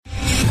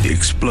The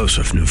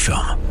explosive new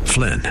film,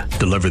 Flynn,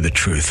 deliver the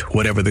truth,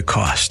 whatever the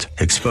cost,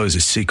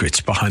 exposes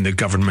secrets behind the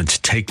government's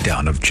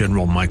takedown of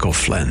General Michael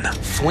Flynn.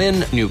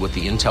 Flynn knew what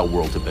the intel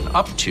world had been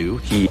up to.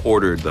 He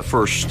ordered the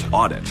first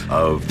audit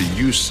of the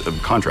use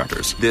of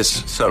contractors.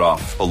 This set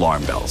off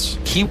alarm bells.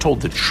 He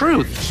told the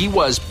truth. He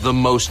was the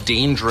most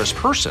dangerous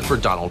person for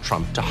Donald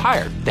Trump to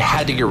hire. They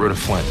had to get rid of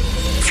Flynn.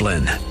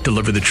 Flynn,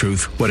 deliver the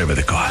truth, whatever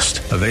the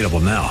cost. Available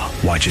now.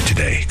 Watch it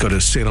today. Go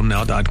to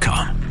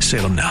salemnow.com.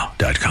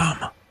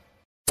 salemnow.com.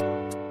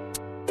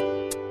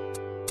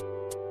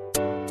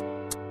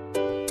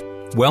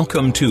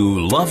 Welcome to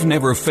Love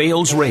Never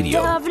Fails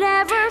Radio. Love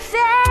never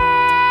fails.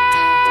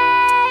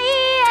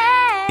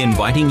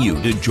 Inviting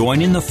you to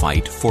join in the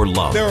fight for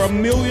love. There are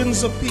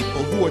millions of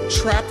people who are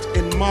trapped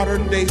in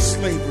modern-day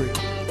slavery.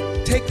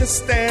 Take a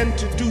stand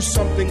to do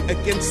something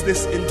against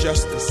this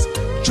injustice.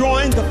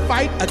 Join the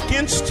fight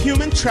against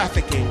human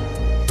trafficking.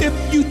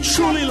 If you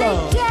truly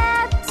love,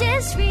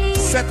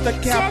 set the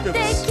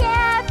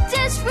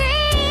captives free.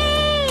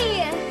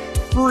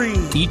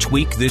 Each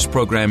week, this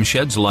program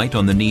sheds light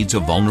on the needs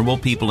of vulnerable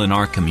people in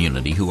our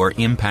community who are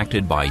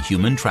impacted by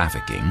human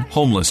trafficking,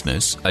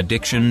 homelessness,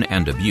 addiction,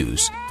 and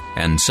abuse,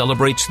 and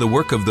celebrates the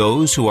work of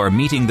those who are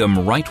meeting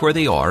them right where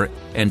they are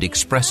and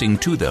expressing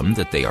to them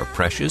that they are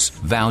precious,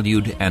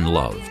 valued, and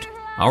loved.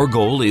 Our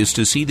goal is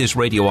to see this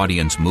radio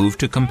audience move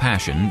to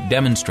compassion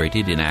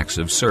demonstrated in acts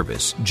of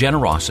service,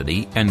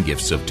 generosity, and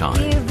gifts of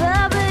time. Give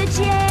up a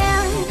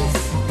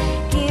chance.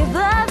 Give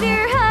up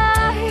your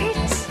heart.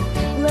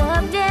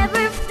 Love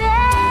never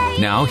fails.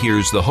 Now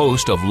here's the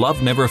host of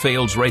Love Never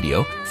Fails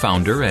Radio,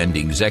 founder and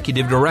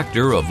executive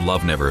director of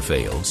Love Never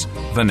Fails,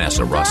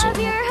 Vanessa Russell.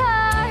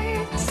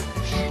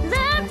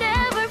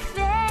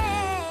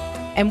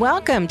 And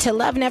welcome to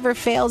Love Never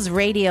Fails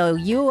Radio.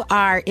 You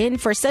are in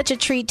for such a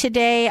treat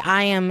today.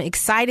 I am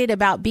excited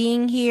about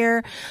being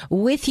here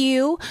with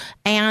you.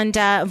 And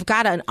I've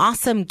got an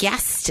awesome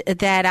guest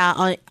that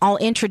I'll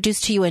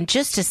introduce to you in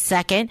just a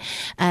second.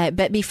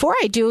 But before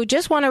I do,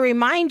 just want to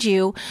remind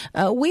you,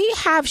 we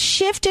have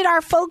shifted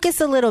our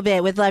focus a little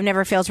bit with Love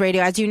Never Fails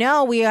Radio. As you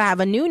know, we have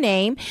a new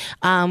name.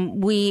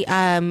 We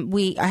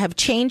have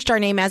changed our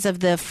name as of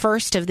the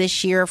 1st of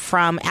this year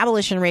from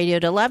Abolition Radio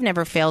to Love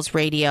Never Fails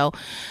Radio.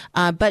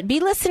 But be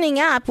listening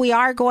up. We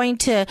are going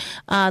to,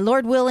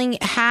 Lord willing,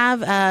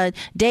 have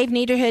Dave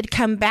Niederhood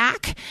come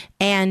back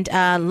and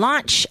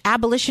launch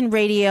Abolition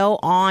Radio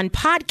on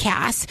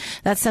podcasts.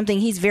 That's something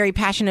he's very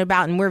passionate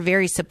about, and we're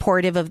very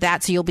supportive of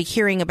that. So you'll be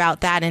hearing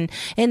about that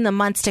in the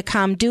months to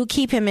come. Do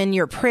keep him in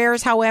your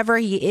prayers, however.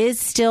 He is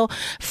still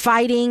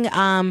fighting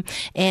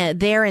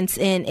there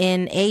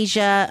in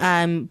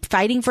Asia,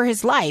 fighting for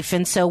his life.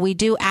 And so we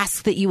do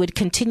ask that you would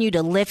continue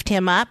to lift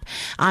him up.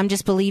 I'm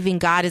just believing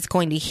God is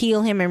going to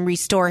heal him and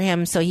restore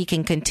him so he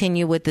can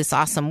continue with this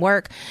awesome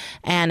work.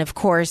 And of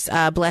course,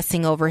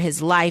 blessing over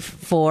his life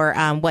for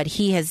what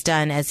he has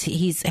done as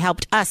he's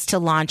helped us to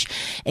launch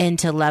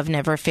into Love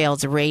Never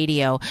Fails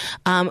Radio.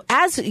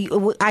 As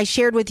I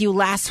shared with you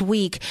last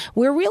week,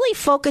 we're really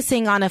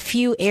focusing on a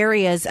few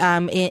areas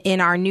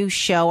in our new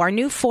show. Our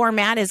new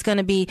format is going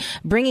to be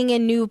bringing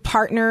in new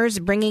partners,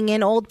 bringing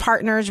in old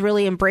partners,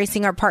 really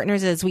embracing our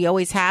partners as we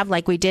always have.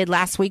 Like we did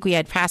last week, we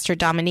had Pastor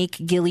Dominique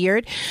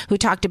Gilliard, who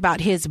talked about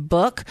his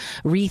book,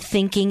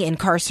 Rethinking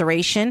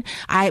Incarceration.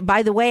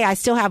 By the way, I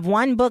still have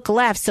one book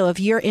left, so if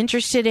you're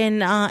interested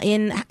in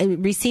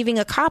receiving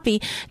a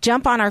copy,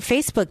 jump on our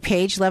Facebook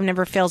page, Love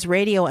Never Fails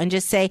Radio, and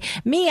just say,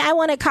 "Me, I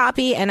want a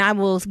copy," and I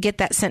will get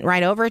that sent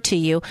right over to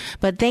you.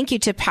 But thank you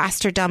to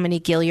Pastor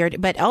Dominique Gilliard.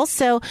 But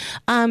also,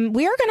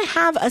 we are going to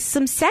have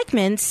some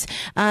segments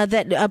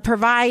that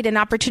provide an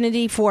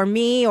opportunity for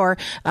me or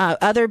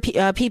other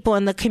people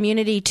in the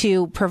community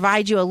to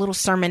provide you a little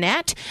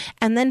sermonette.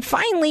 And then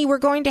finally, we're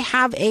going to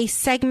have a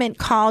segment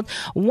called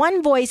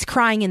One Voice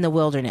Crying in the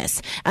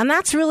Wilderness. And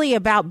that's really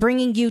about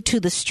bringing you to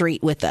the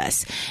street with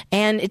us.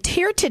 And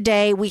here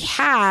today, we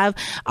have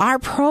our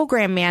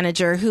program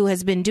manager who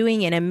has been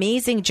doing an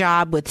amazing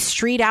job with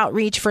street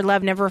outreach for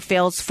Love Never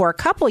Fails for a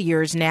couple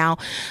years now.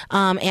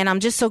 And I'm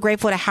just so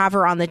grateful to have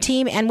her on the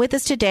team and with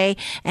us today.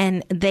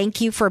 And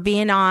thank you for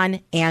being on,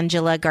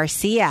 Angela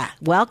Garcia.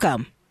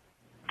 Welcome.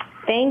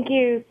 Thank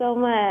you so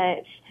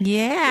much.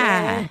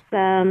 Yeah.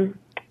 Yes,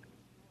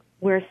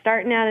 we're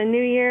starting out a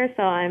new year,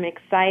 so I'm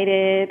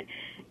excited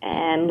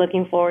and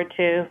looking forward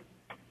to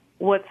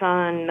what's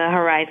on the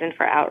horizon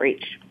for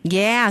outreach.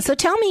 Yeah. So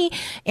tell me,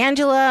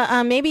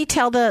 Angela, maybe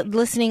tell the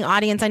listening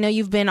audience, I know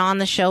you've been on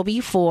the show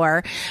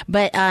before,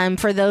 but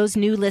for those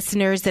new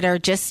listeners that are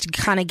just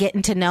kind of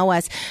getting to know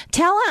us,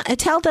 tell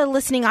the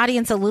listening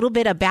audience a little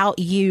bit about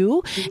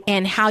you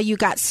and how you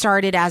got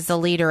started as the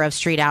leader of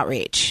Street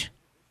Outreach.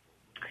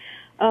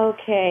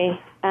 Okay.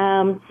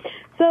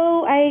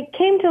 So I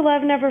came to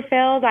Love Never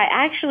Fails. I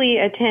actually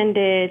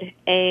attended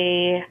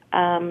a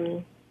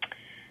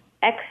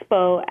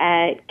expo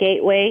at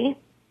Gateway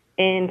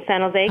in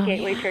San Jose,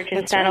 Gateway Church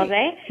in San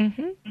Jose,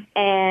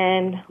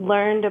 and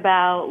learned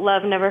about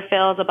Love Never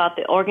Fails, about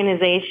the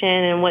organization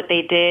and what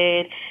they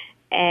did.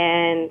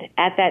 And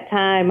at that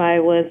time, I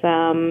was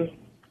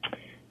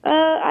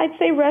I'd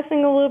say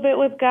wrestling a little bit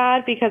with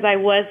God, because I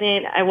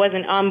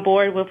wasn't on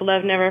board with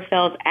Love Never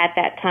Fails at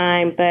that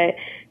time, but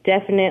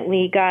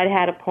definitely God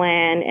had a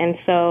plan. And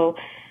so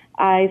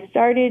I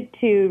started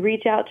to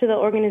reach out to the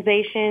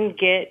organization,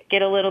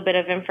 get a little bit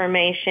of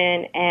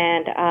information,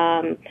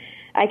 and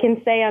I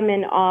can say I'm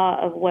in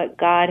awe of what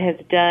God has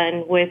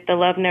done with the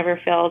Love Never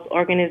Fails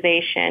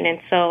organization. And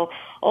so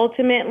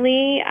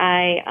ultimately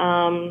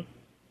I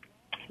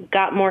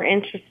got more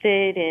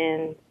interested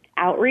in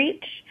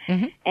outreach,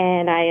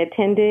 and I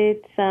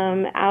attended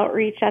some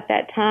outreach at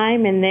that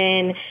time. And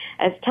then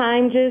as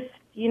time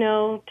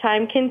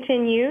time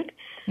continued,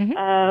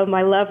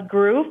 my love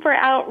grew for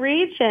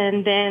outreach,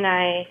 and then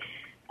I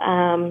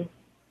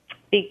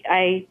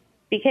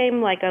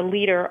became like a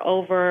leader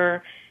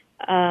over,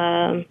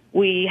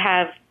 we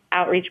have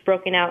outreach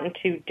broken out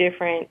into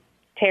different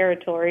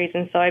territories,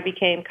 and so I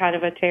became kind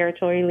of a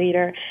territory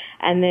leader,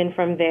 and then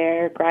from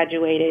there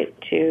graduated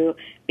to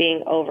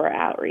being over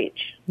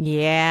outreach.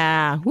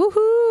 Yeah.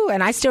 Woohoo.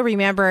 And I still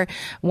remember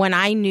when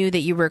I knew that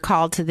you were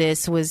called to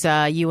this was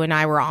you and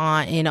I were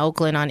in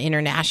Oakland on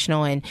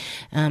International,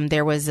 and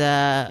there was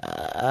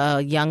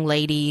a young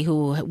lady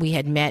who we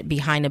had met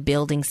behind a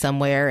building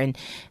somewhere, and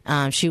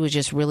she was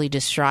just really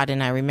distraught.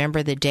 And I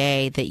remember the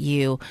day that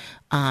you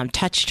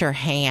touched her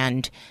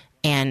hand,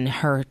 and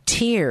her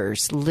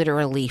tears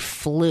literally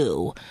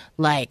flew,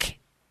 like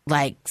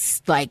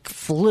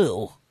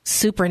flew,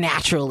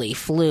 supernaturally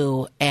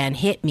flew, and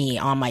hit me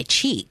on my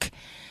cheek.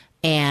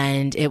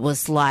 And it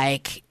was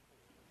like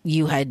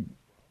you had,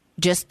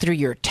 just through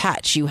your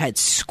touch, you had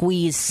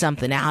squeezed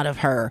something out of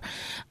her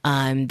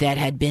that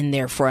had been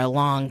there for a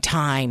long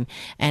time.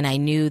 And I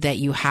knew that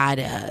you had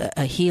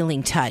a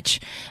healing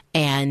touch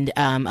and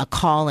a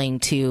calling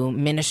to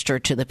minister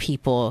to the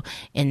people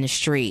in the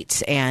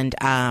streets. And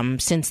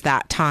since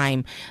that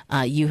time,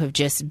 you have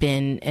just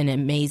been an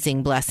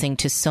amazing blessing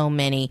to so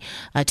many,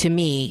 to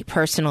me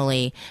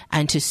personally,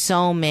 and to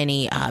so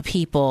many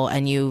people.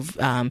 And you've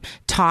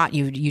taught,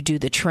 you do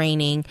the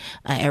training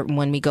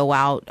when we go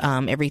out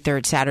every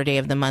third Saturday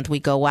of the month. We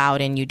go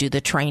out and you do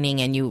the training,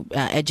 and you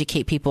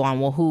educate people on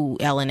who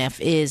LNF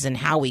is and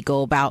how we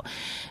go about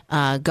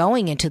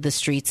going into the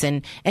streets.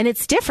 And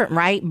it's different,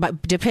 right?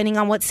 But depending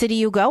on what city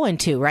you go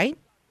into, right?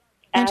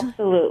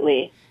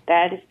 Absolutely.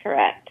 That is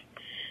correct.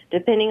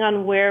 Depending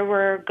on where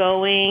we're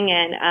going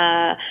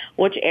and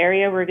which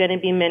area we're going to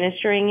be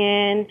ministering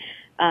in,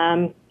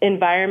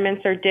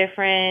 environments are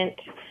different.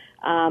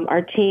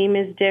 Our team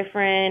is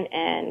different.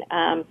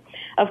 And,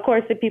 of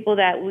course, the people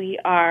that we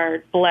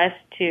are blessed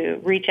to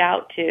reach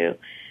out to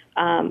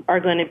are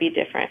going to be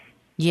different.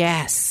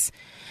 Yes.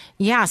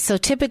 Yeah, so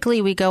typically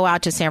we go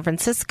out to San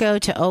Francisco,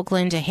 to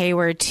Oakland, to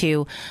Hayward,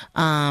 to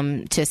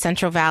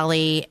Central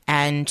Valley,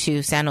 and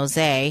to San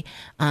Jose.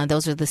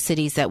 Those are the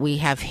cities that we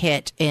have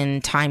hit in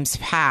times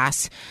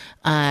past.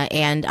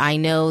 And I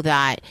know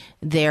that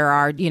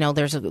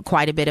there's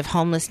quite a bit of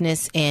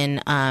homelessness in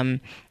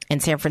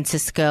San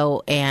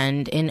Francisco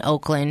and in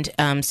Oakland.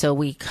 So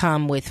we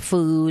come with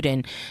food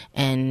and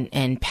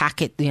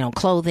packet,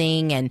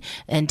 clothing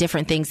and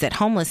different things that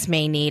homeless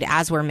may need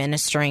as we're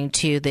ministering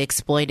to the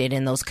exploited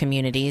in those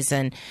communities.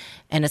 And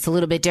it's a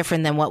little bit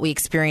different than what we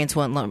experience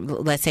when,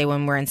 let's say,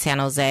 when we're in San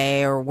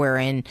Jose or we're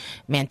in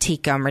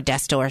Manteca,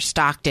 Modesto, or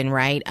Stockton,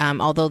 right?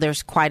 Although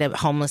there's quite a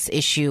homeless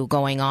issue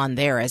going on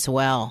there as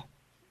well.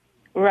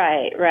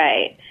 Right,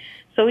 right.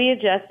 So we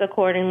adjust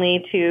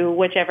accordingly to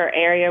whichever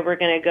area we're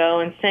going to go.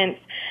 And since,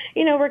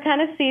 we're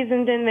kind of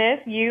seasoned in this,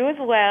 you as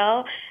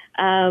well,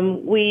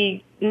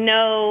 we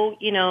know,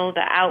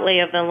 the outlay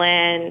of the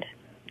land,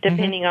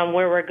 depending on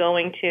where we're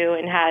going to,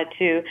 and how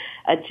to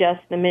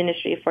adjust the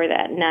ministry for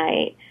that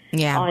night.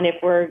 Yeah. On if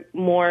we're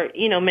more,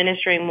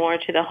 ministering more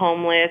to the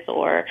homeless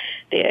or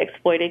the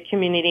exploited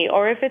community,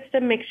 or if it's a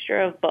mixture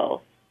of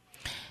both.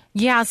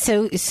 Yeah.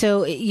 So,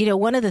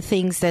 one of the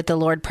things that the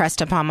Lord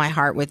pressed upon my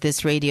heart with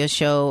this radio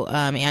show,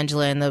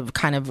 Angela, and the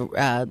kind of,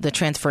 the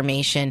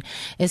transformation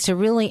is to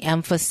really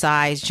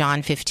emphasize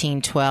John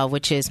 15:12,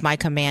 which is, my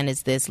command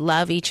is this: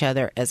 love each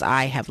other as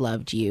I have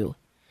loved you.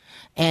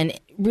 And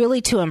really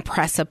to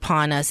impress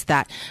upon us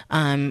that,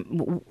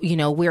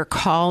 we're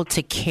called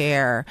to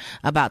care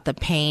about the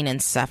pain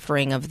and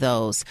suffering of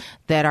those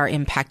that are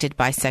impacted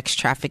by sex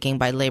trafficking,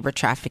 by labor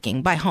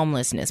trafficking, by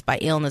homelessness, by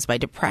illness, by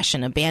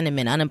depression,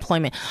 abandonment,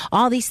 unemployment,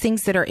 all these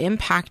things that are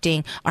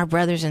impacting our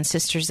brothers and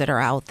sisters that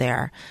are out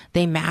there.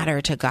 They matter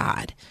to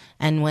God.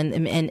 And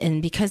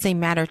and because they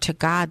matter to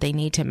God, they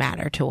need to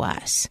matter to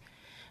us.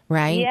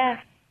 Right?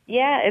 Yeah.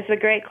 Yeah. It's a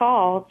great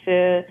call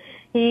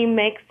He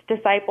makes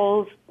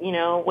disciples,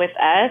 with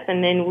us,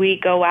 and then we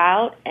go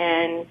out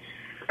and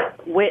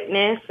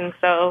witness. And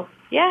so,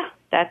 yeah,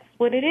 that's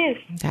what it is.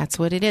 That's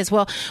what it is.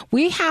 Well,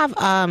 we have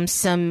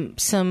some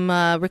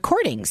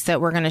recordings that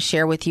we're going to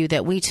share with you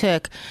that we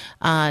took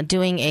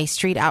doing a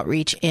street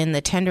outreach in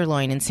the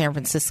Tenderloin in San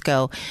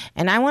Francisco,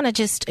 and I want to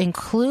just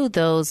include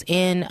those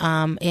in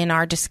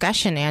our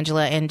discussion,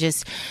 Angela, and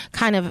just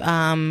kind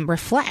of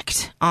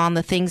reflect on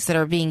the things that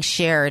are being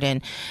shared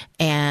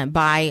and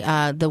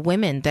by the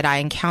women that I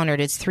encountered.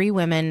 It's 3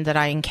 women that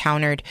I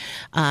encountered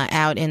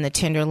out in the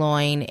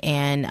Tenderloin,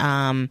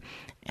 and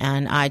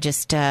I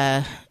just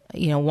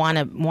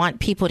want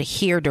people to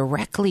hear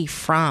directly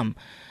from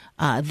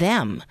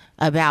them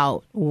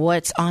about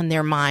what's on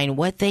their mind,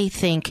 what they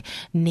think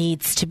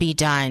needs to be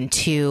done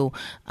to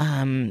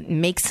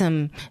make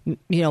some,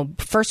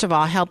 first of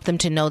all, help them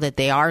to know that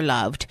they are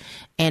loved,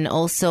 and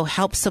also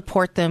help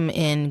support them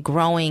in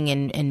growing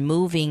and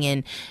moving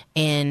and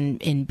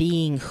in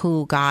being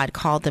who God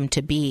called them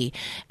to be,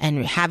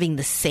 and having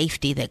the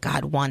safety that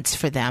God wants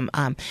for them.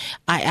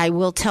 I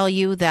will tell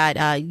you that,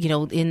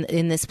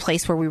 in this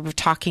place where we were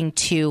talking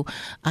to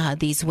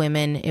these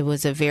women, it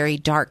was a very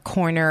dark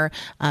corner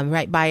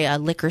right by a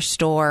liquor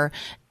store,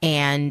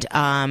 and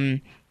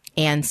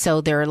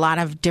so there are a lot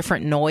of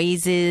different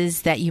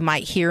noises that you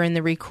might hear in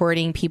the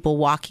recording. People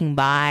walking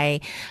by,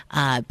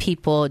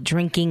 people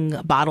drinking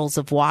bottles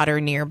of water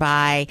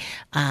nearby,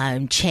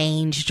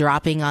 change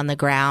dropping on the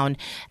ground.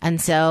 And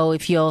so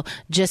if you'll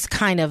just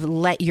kind of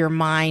let your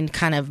mind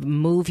kind of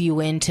move you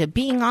into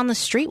being on the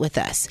street with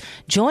us,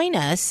 join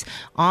us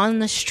on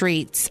the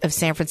streets of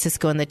San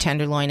Francisco and the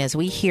Tenderloin as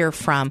we hear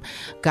from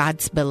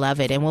God's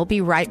beloved. And we'll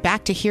be right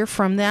back to hear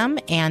from them.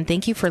 And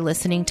thank you for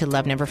listening to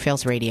Love Never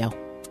Fails Radio.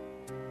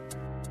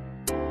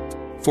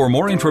 For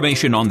more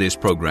information on this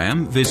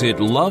program, visit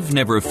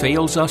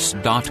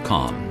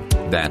loveneverfailsus.com.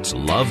 That's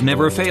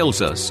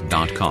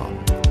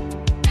loveneverfailsus.com.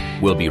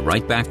 We'll be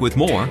right back with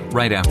more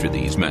right after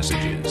these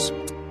messages.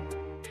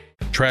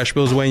 Trash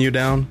bills weighing you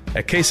down?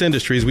 At Case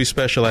Industries, we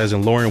specialize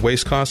in lowering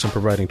waste costs and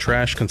providing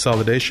trash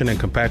consolidation and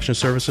compaction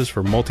services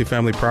for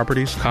multifamily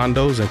properties,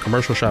 condos, and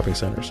commercial shopping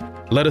centers.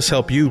 Let us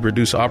help you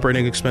reduce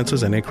operating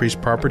expenses and increase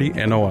property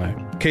NOI.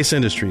 Case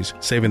Industries,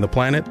 saving the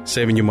planet,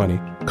 saving you money.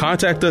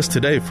 Contact us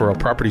today for a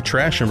property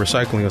trash and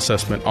recycling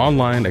assessment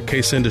online at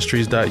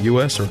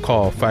caseindustries.us or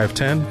call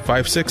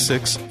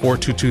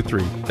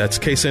 510-566-4223. That's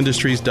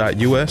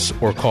caseindustries.us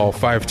or call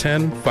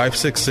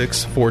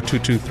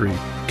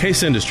 510-566-4223.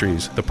 Case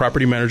Industries, the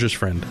property manager's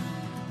friend.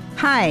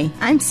 Hi,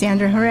 I'm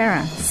Sandra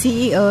Herrera,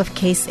 CEO of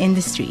Case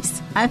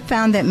Industries. I've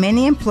found that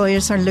many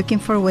employers are looking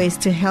for ways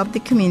to help the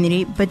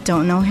community but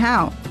don't know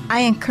how. I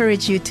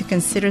encourage you to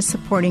consider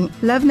supporting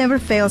Love Never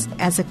Fails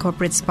as a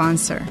corporate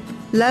sponsor.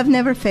 Love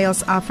Never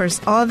Fails offers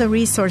all the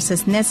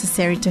resources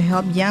necessary to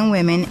help young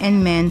women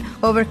and men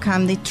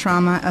overcome the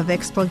trauma of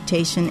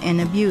exploitation and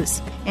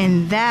abuse.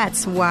 And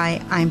that's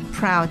why I'm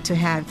proud to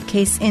have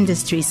Case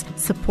Industries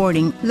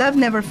supporting Love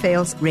Never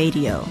Fails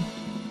Radio.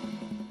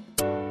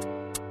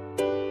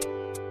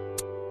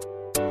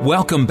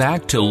 Welcome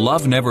back to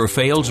Love Never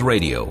Fails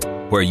Radio,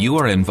 where you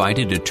are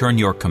invited to turn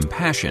your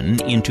compassion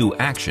into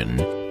action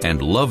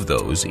and love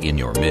those in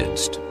your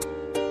midst.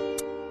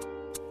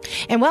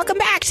 And welcome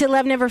back to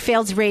Love Never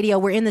Fails Radio.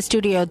 We're in the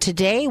studio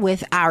today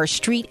with our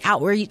Street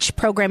Outreach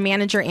Program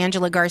Manager,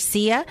 Angela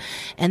Garcia.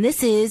 And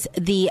this is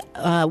the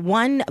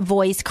One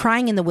Voice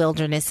Crying in the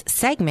Wilderness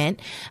segment,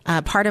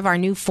 part of our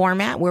new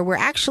format where we're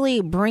actually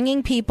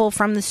bringing people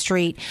from the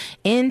street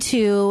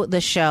into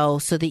the show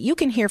so that you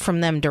can hear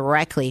from them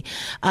directly.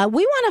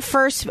 We want to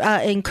first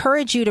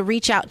encourage you to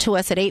reach out to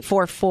us at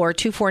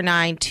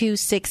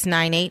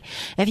 844-249-2698.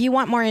 If you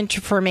want more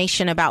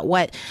information about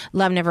what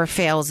Love Never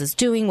Fails is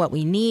doing, what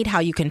we need, how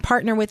you can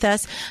partner with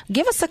us,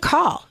 give us a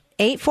call.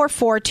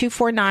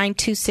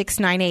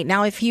 844-249-2698.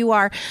 Now, if you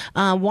are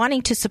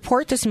wanting to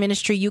support this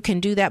ministry, you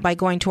can do that by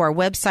going to our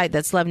website.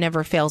 That's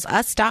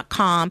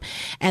loveneverfailsus.com.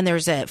 And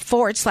there's a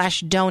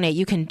 /donate.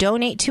 You can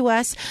donate to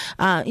us.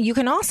 You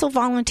can also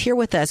volunteer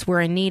with us. We're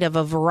in need of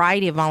a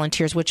variety of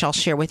volunteers, which I'll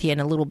share with you in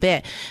a little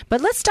bit.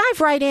 But let's dive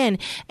right in.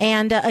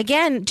 And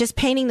again, just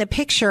painting the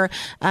picture,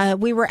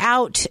 we were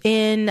out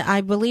in,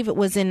 I believe it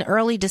was in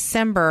early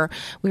December,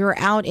 we were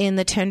out in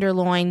the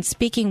Tenderloin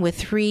speaking with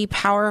 3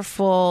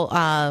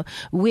 powerful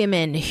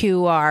women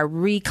who are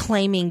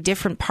reclaiming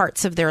different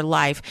parts of their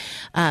life,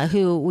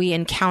 who we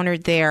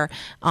encountered there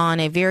on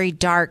a very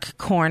dark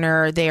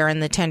corner there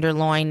in the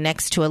Tenderloin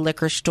next to a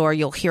liquor store.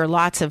 You'll hear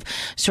lots of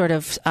sort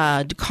of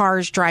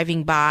cars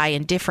driving by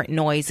and different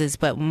noises,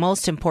 but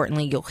most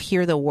importantly, you'll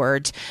hear the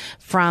words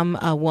from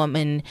a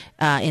woman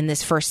in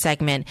this first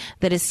segment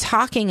that is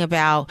talking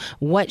about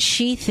what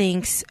she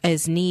thinks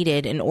is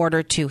needed in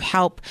order to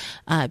help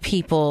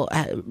people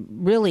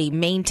really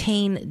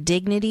maintain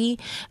dignity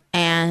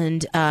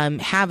and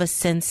have a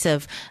sense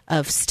of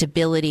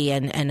stability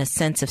and a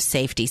sense of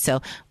safety.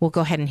 So we'll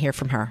go ahead and hear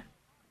from her.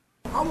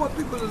 I want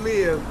people to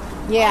live.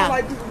 Yeah. I don't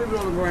like people living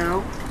on the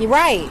ground. You're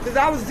right. Because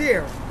I was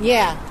there.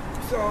 Yeah.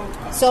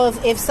 So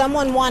if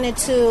someone wanted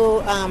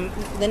to,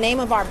 the name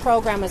of our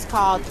program is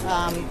called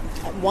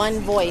One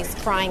Voice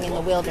Crying in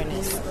the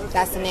Wilderness.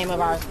 That's the name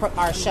of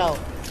our show.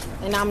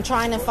 And I'm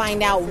trying to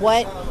find out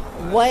what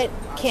what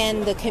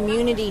can the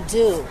community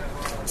do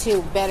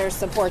to better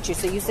support you?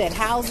 So you said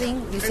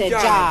housing, you said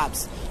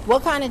jobs.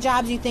 What kind of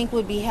jobs you think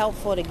would be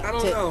helpful to? I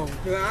don't know.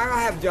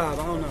 I have jobs.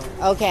 I don't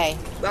know. Okay.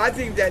 But I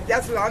think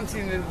that's what I'm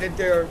seeing, that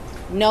they're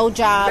no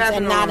jobs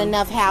and not on.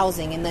 enough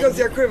housing, and because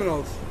they're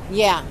criminals.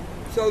 Yeah.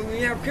 So when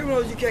you have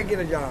criminals, you can't get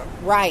a job.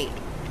 Right.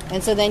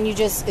 And so then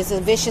it's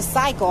a vicious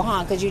cycle,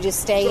 huh? Because you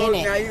just stay in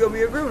it. Now you're going to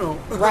be a criminal.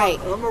 Right.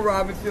 I'm going to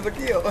rob and steal or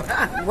kill.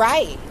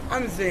 Right.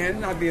 I'm just saying,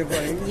 not being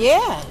funny.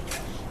 Yeah.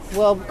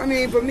 Well, I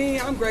mean, for me,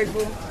 I'm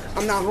grateful.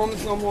 I'm not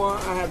homeless no more.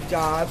 I have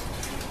jobs.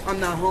 I'm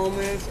not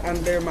homeless.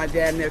 I'm there with my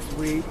dad next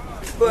week.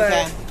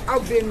 But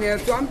I've been there,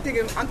 so I'm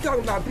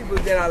talking about people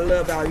that I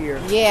love out here.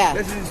 Yeah.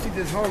 Let's just see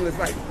this homeless.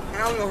 Like,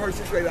 I don't know her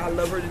situation. I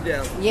love her to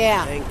death.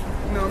 Yeah. You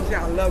know what I'm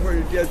saying? I love her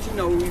to death. She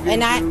know who we've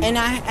been through.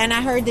 And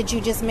I heard that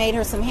you just made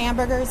her some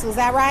hamburgers. Was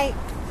that right?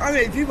 I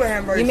made people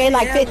hamburgers. You made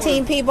like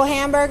 15 people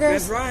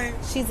hamburgers? That's right.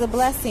 She's a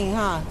blessing,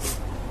 huh?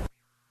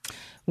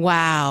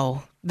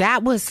 Wow.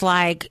 That was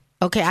like,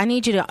 okay, I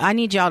need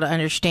y'all to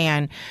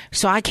understand.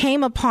 So I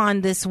came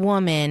upon this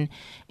woman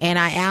and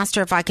I asked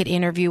her if I could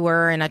interview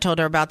her, and I told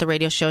her about the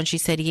radio show, and she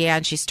said, yeah.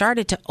 And she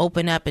started to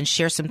open up and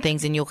share some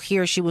things, and you'll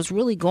hear she was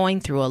really going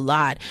through a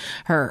lot.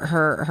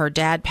 Her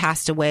dad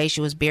passed away. She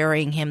was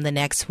burying him the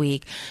next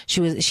week.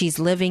 She's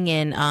living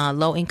in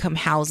low income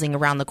housing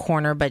around the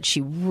corner, but she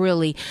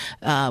really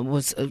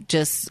was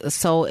just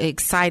so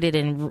excited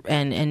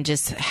and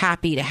just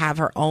happy to have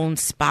her own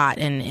spot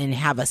and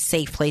have a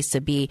safe place to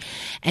be.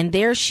 And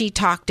there she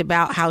talked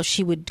about how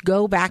she would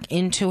go back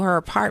into her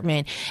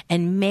apartment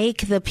and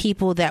make the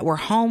people that were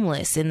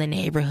homeless in the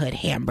neighborhood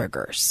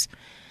hamburgers.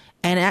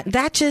 And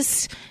that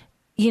just,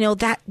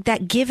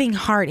 that giving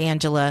heart,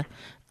 Angela,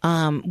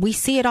 we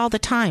see it all the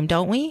time,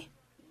 don't we?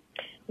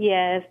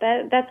 Yes,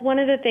 that's one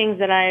of the things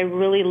that I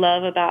really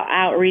love about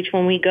outreach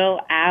when we go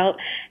out,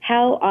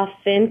 how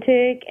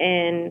authentic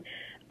and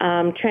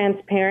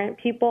transparent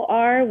people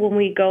are when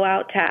we go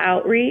out to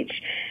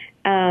outreach.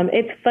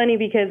 It's funny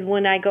because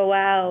when I go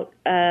out,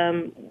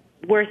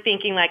 we're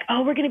thinking like,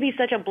 oh, we're going to be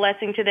such a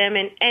blessing to them.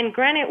 And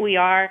granted,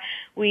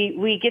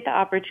 we get the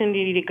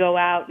opportunity to go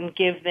out and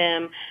give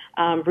them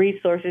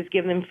resources,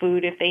 give them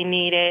food if they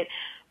need it.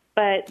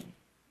 But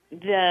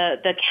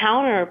the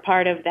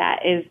counterpart of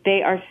that is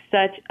they are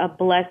such a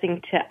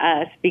blessing to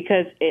us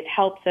because it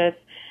helps us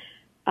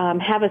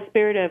have a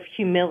spirit of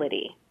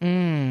humility.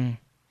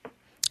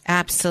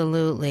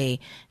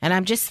 Absolutely. And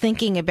I'm just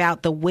thinking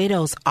about the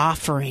widow's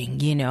offering,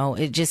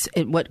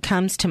 what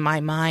comes to my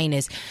mind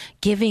is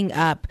giving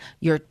up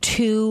your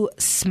 2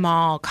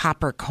 small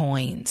copper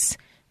coins,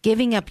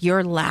 giving up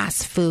your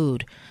last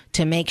food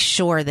to make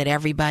sure that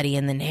everybody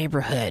in the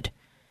neighborhood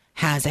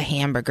has a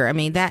hamburger. I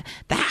mean, that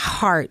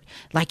heart,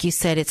 like you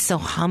said, it's so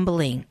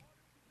humbling.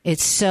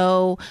 It's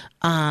so,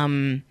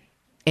 I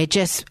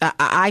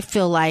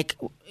feel like,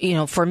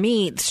 for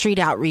me, street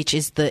outreach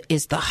is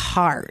the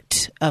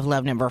heart of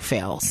Love Never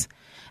Fails.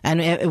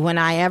 And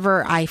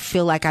whenever I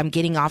feel like I'm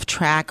getting off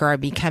track or I'm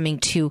becoming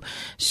too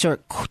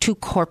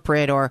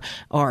corporate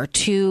or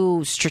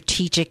too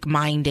strategic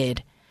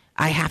minded,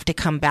 I have to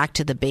come back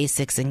to the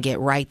basics and get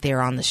right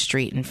there on the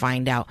street and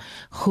find out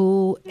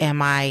who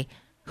am I,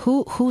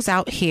 who's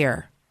out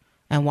here,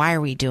 and why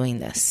are we doing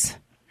this?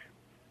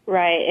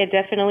 Right. It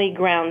definitely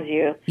grounds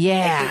you.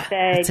 Yeah, like you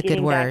said, that's a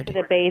good word. Back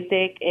to the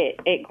basic,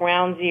 it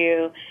grounds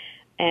you.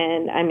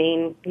 And I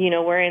mean,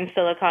 we're in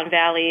Silicon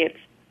Valley. It's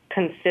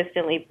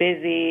consistently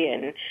busy,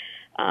 and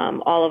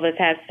all of us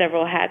have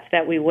several hats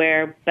that we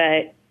wear.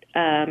 But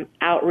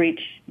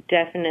outreach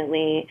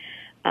definitely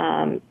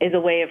is a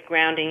way of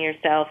grounding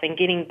yourself and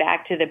getting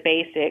back to the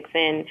basics,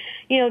 and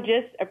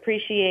just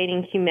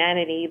appreciating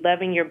humanity,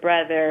 loving your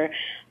brother.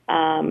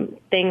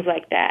 Things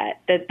like that,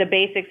 the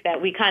basics that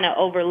we kind of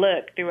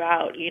overlook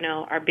throughout,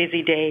 our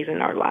busy days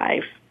in our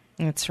lives.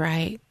 That's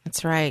right.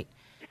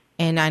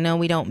 And I know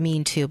we don't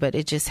mean to, but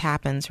it just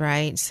happens,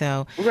 right?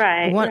 So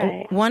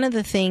one of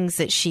the things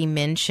that she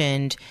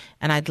mentioned,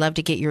 and I'd love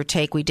to get your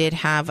take, we did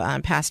have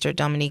Pastor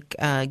Dominique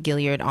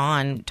Gilliard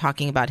on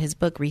talking about his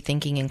book,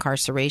 Rethinking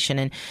Incarceration,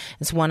 and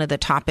it's one of the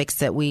topics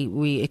that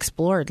we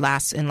explored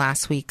in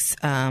last week's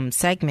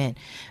segment.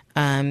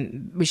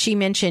 She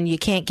mentioned you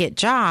can't get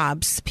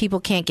jobs.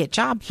 People can't get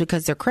jobs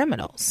because they're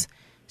criminals.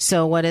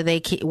 So what do they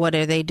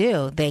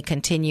do? They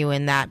continue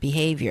in that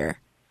behavior.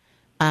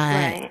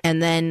 Right.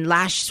 And then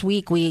last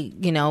week we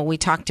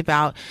talked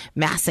about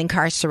mass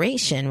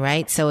incarceration,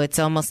 right? So it's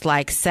almost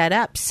like set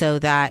up so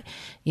that,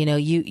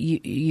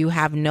 you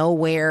have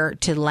nowhere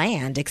to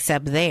land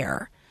except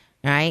there,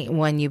 right?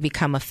 When you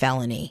become a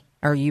felony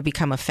or you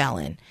become a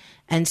felon.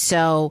 And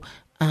so,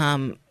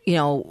 I'm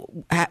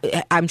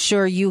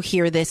sure you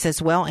hear this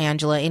as well,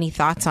 Angela. Any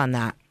thoughts on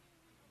that?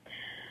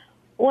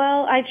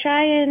 Well, I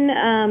try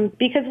and,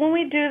 because when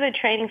we do the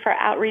training for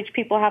outreach,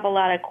 people have a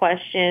lot of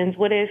questions.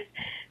 What if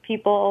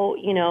people,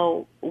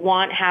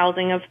 want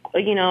housing? Of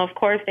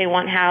course they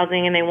want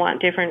housing and they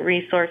want different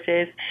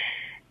resources.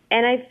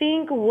 And I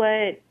think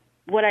what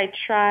I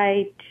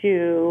try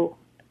to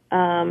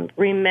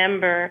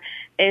remember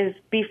is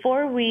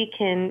before we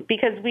can,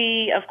 because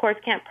we, of course,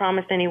 can't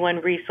promise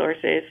anyone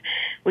resources.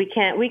 We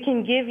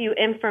can give you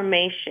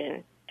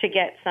information to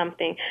get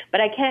something,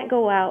 but I can't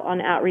go out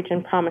on outreach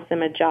and promise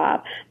them a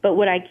job. But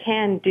what I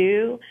can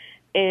do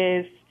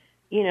is,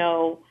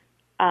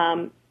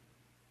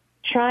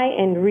 try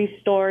and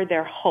restore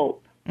their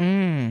hope.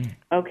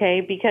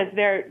 Okay, because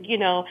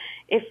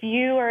if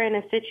you are in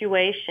a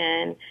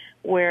situation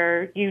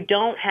where you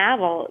don't have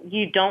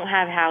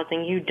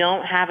housing, you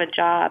don't have a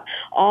job,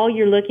 all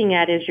you're looking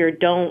at is your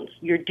don'ts,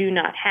 your do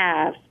not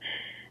haves.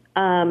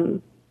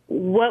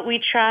 What we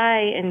try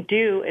and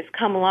do is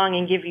come along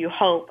and give you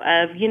hope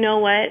of, you know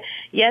what,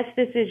 yes,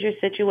 this is your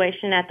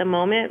situation at the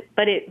moment,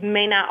 but it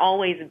may not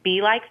always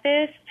be like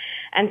this.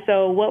 And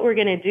so what we're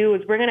going to do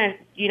is we're going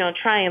to,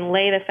 try and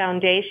lay the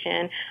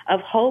foundation of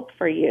hope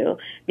for you,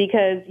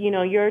 because,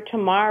 your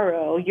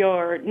tomorrow,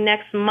 your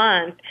next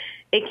month,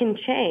 it can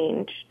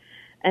change.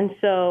 And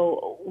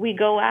so we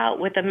go out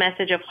with a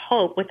message of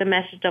hope, with a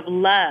message of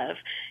love.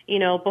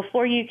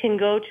 Before you can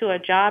go to a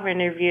job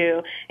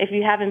interview, if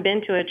you haven't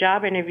been to a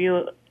job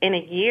interview in a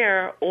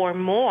year or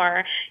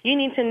more, you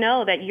need to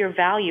know that you're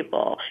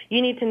valuable.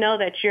 You need to know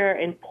that you're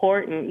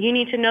important. You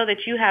need to know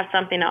that you have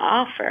something to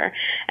offer.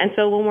 And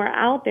so when we're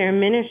out there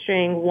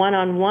ministering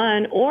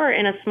one-on-one or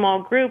in a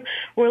small group,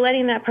 we're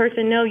letting that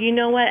person know, you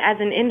know what,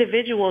 as an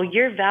individual,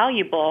 you're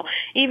valuable.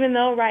 Even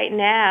though right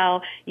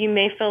now you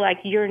may feel like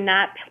you're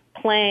not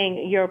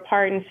playing your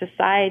part in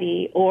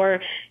society, or,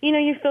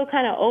 you feel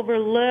kind of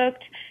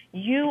overlooked,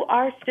 you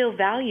are still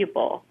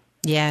valuable.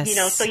 Yes.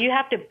 So you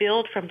have to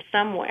build from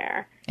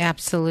somewhere.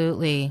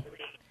 Absolutely.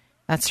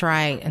 That's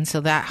right. And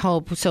so that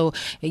hope,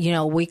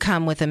 we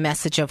come with a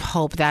message of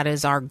hope. That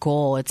is our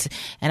goal.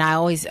 And I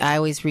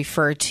always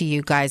refer to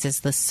you guys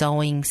as the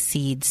Sowing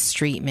Seed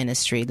Street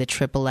Ministry, the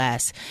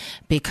SSS,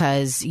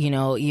 because,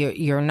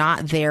 you're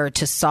not there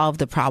to solve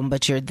the problem,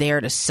 but you're there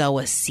to sow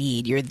a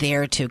seed. You're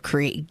there to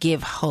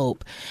give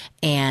hope.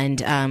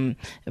 And, I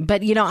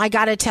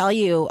got to tell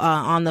you,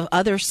 on the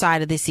other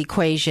side of this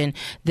equation,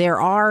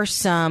 there are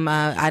some,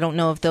 I don't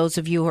know if those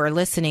of you who are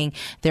listening,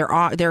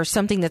 there's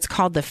something that's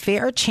called the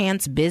Fair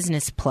Chance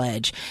Business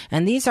Pledge.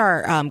 And these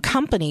are,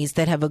 companies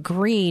that have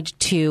agreed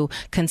to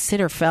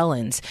consider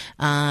felons.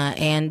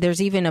 And there's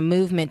even a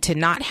movement to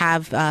not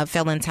have,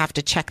 felons have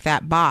to check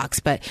that box.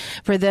 But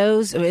for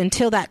those,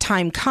 until that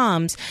time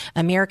comes,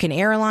 American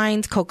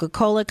Airlines,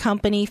 Coca-Cola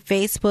Company,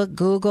 Facebook,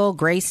 Google,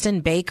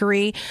 Greyston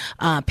Bakery,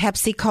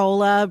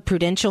 Pepsi-Cola,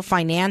 Prudential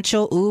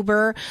Financial,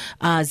 Uber,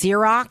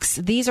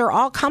 Xerox. These are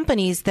all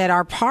companies that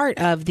are part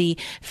of the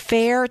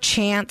Fair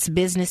Chance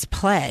Business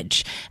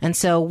Pledge. And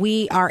so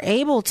we are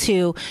able to,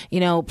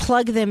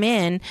 plug them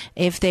in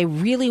if they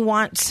really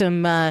want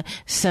some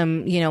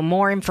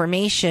more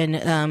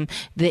information.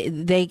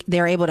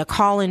 They're able to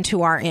call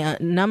into our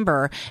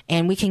number,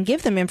 and we can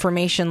give them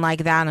information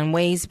like that in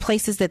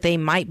places that they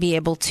might be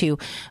able to,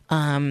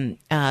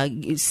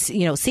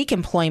 seek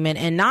employment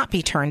and not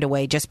be turned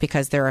away just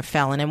because they're a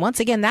felon. And once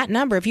again, that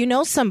number, if you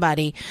know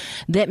somebody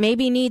that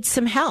maybe needs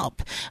some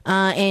help,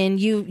 and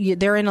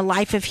they're in a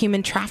life of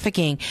human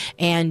trafficking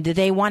and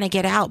they want to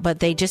get out, but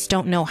they just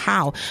don't know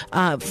how,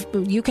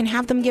 you can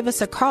have them give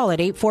us a call at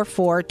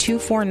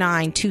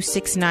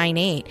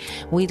 844-249-2698.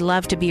 We'd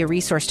love to be a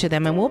resource to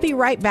them, and we'll be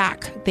right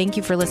back. Thank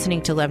you for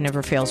listening to Love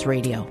Never Fails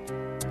Radio.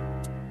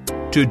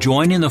 To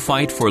join in the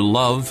fight for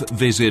love,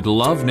 visit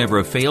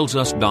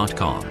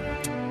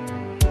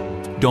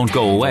loveneverfailsus.com. Don't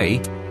go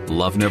away.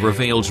 Love Never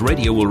Fails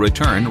Radio will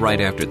return right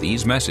after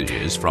these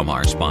messages from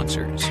our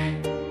sponsors.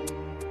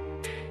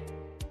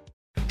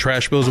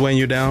 Trash bills weighing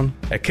you down?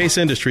 At Case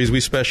Industries,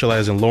 we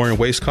specialize in lowering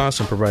waste costs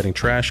and providing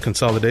trash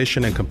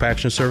consolidation and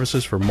compaction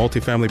services for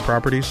multifamily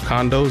properties,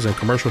 condos, and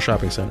commercial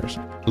shopping centers.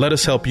 Let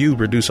us help you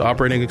reduce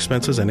operating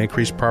expenses and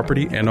increase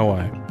property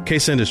NOI.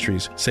 Case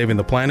Industries, saving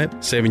the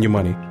planet, saving you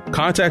money.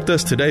 Contact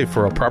us today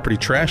for a property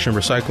trash and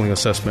recycling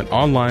assessment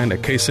online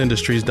at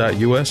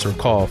caseindustries.us or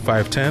call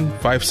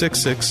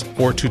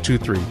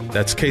 510-566-4223.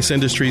 That's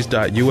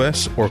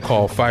caseindustries.us or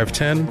call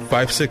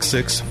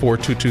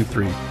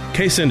 510-566-4223.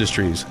 Case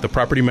Industries, the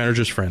property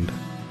manager's friend.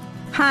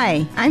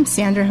 Hi, I'm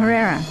Sandra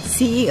Herrera,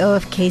 CEO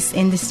of Case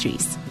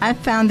Industries. I've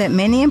found that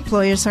many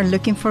employers are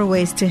looking for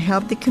ways to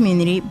help the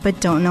community but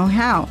don't know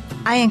how.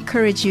 I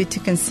encourage you to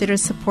consider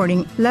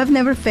supporting Love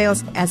Never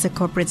Fails as a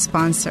corporate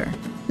sponsor.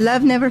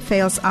 Love Never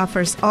Fails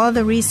offers all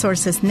the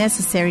resources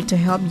necessary to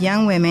help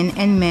young women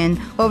and men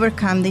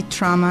overcome the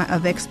trauma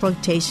of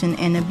exploitation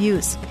and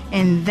abuse.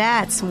 And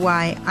that's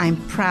why I'm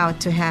proud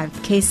to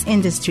have Case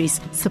Industries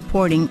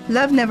supporting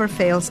Love Never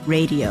Fails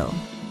Radio.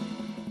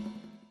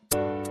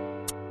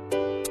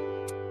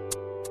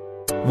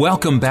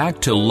 Welcome back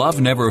to Love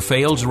Never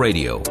Fails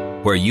Radio,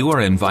 where you are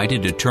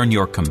invited to turn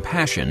your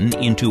compassion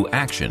into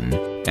action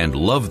and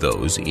love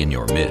those in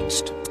your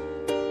midst.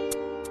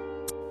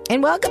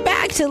 And welcome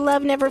back to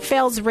Love Never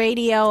Fails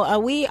Radio.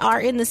 We are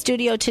in the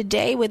studio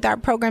today with our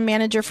program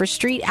manager for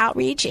Street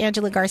Outreach,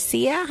 Angela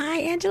Garcia. Hi,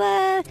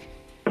 Angela.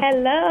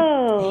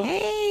 Hello.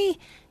 Hey.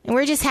 And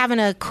we're just having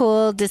a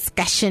cool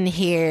discussion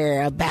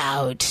here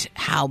about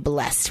how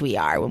blessed we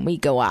are when we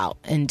go out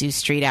and do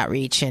street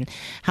outreach and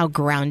how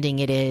grounding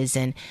it is.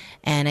 And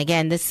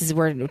again,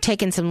 we're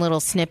taking some little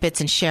snippets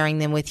and sharing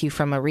them with you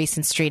from a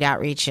recent street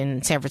outreach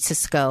in San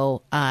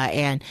Francisco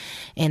and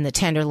in the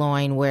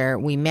Tenderloin, where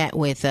we met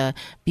with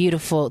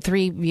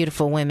three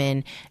beautiful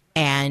women.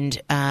 And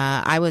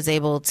I was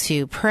able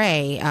to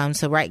pray.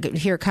 So right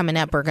here coming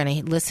up, we're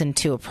going to listen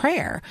to a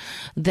prayer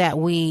that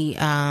we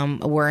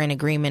were in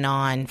agreement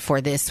on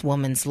for this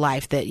woman's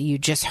life that you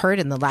just heard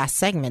in the last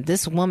segment.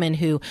 This woman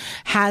who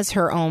has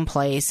her own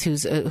place,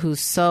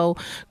 who's so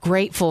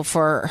grateful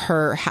for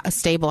her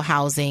stable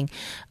housing,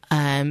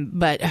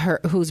 but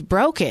who's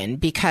broken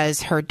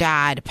because her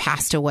dad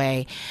passed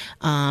away.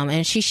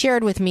 And she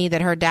shared with me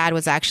that her dad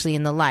was actually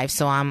in the life.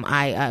 So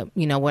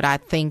what I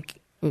think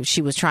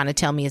she was trying to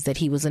tell me is that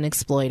he was an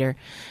exploiter,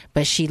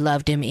 but she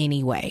loved him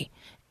anyway.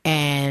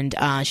 And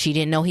she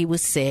didn't know he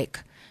was sick,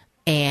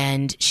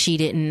 and she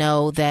didn't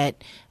know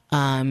that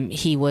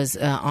he was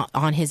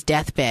on his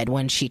deathbed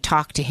when she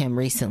talked to him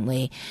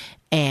recently.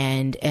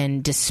 And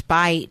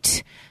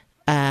despite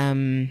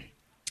everything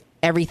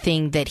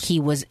that he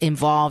was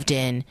involved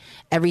in,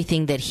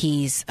 everything that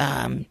he's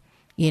that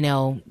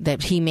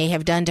he may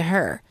have done to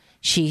her,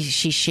 she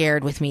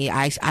shared with me,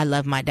 I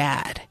love my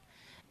dad.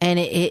 And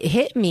it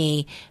hit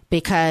me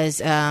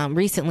because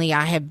recently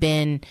I have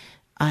been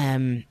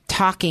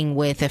talking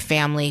with a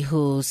family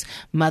whose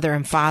mother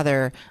and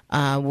father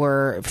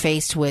were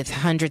faced with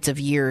hundreds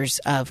of years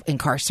of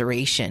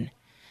incarceration.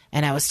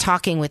 And I was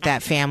talking with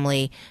that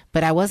family,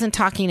 but I wasn't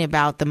talking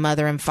about the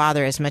mother and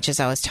father as much as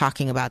I was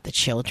talking about the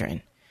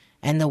children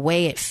and the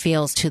way it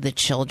feels to the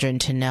children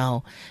to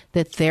know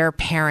that their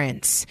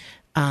parents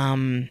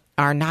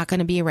are not going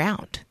to be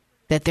around,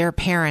 that their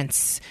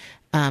parents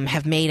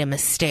have made a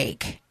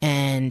mistake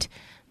and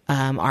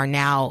are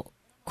now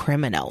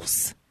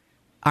criminals,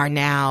 are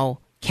now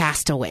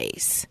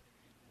castaways.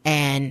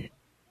 And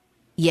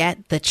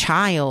yet the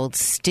child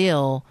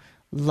still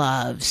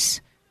loves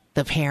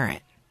the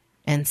parent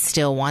and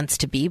still wants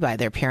to be by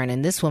their parent.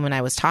 And this woman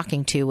I was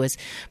talking to was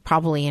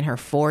probably in her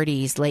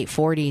 40s, late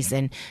 40s.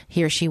 And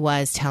here she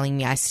was telling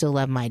me, I still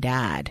love my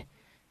dad.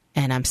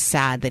 And I'm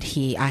sad that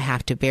I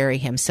have to bury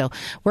him. So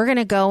we're going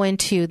to go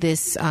into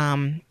this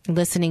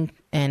listening,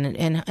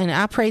 and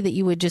I pray that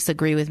you would just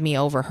agree with me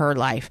over her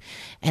life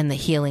and the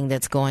healing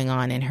that's going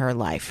on in her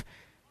life.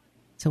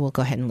 So we'll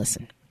go ahead and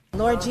listen.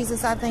 Lord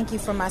Jesus, I thank you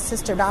for my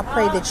sister. I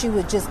pray that you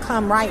would just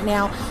come right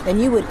now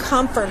and you would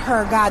comfort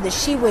her, God, that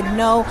she would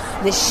know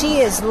that she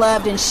is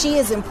loved and she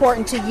is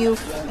important to you.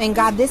 And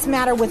God, this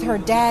matter with her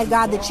dad,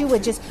 God, that you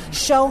would just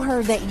show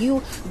her that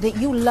you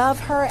love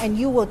her and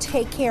you will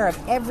take care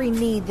of every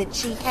need that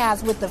she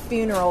has with the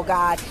funeral,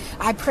 God.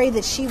 I pray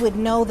that she would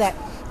know that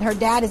her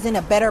dad is in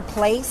a better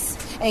place.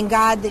 And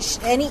God, that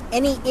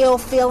any ill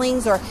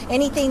feelings or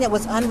anything that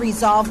was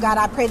unresolved, God,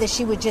 I pray that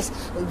she would just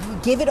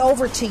give it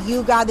over to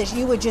you, God, that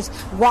you would just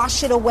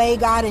wash it away,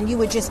 God, and you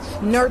would just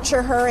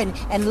nurture her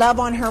and love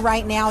on her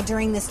right now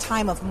during this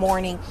time of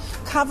mourning.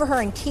 Cover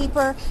her and keep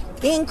her.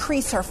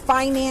 Increase her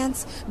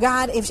finance,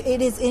 God, if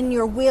it is in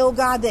your will,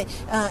 God, that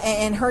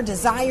and her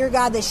desire,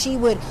 God, that she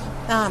would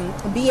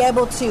be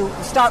able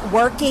to start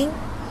working.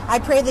 I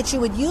pray that you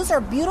would use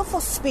her beautiful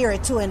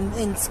spirit to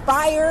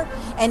inspire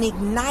and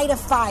ignite a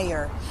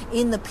fire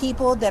in the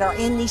people that are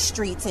in these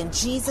streets. In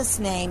Jesus'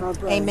 name,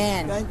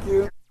 amen. Thank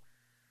you.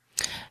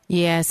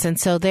 Yes, and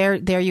so there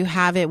you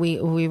have it.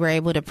 We were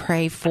able to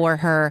pray for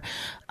her,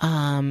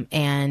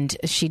 and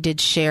she did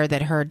share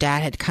that her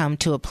dad had come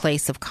to a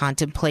place of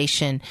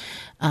contemplation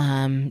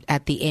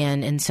at the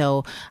end, and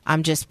so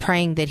I'm just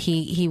praying that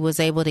he was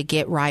able to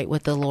get right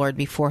with the Lord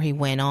before he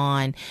went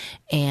on,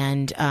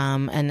 and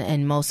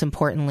most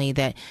importantly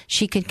that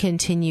she could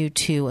continue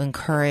to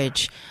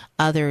encourage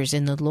others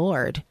in the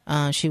Lord.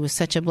 She was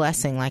such a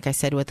blessing, like I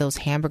said, with those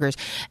hamburgers.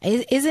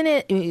 Isn't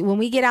it, when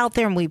we get out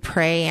there and we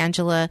pray,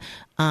 Angela,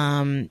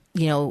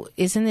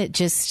 isn't it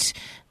just,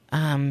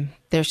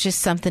 there's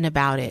just something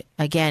about it,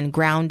 again,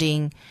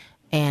 grounding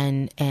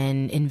and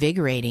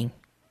invigorating.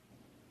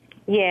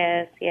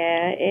 Yes,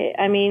 yeah.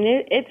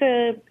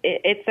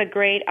 It's a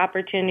great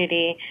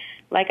opportunity.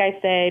 Like I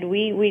said,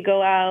 we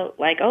go out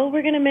like, oh,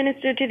 we're going to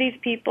minister to these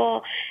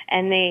people,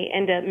 and they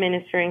end up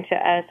ministering to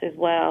us as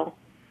well.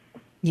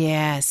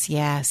 Yes.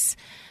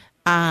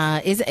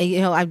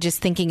 I'm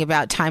just thinking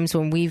about times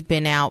when we've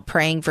been out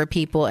praying for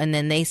people and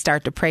then they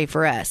start to pray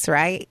for us,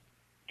 right?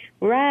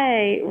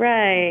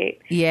 Right.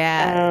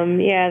 Yeah.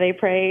 They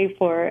pray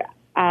for,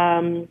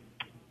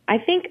 I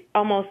think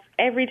almost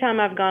every time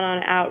I've gone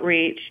on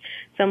outreach,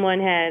 someone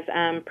has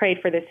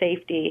prayed for the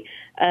safety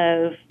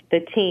of the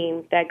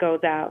team that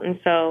goes out. And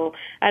so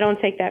I don't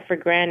take that for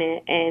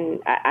granted. And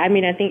I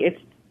think it's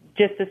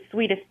just the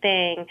sweetest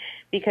thing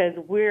because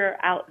we're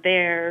out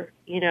there,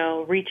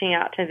 reaching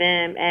out to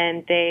them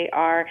and they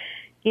are,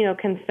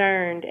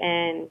 concerned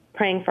and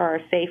praying for our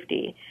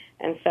safety.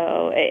 And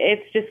so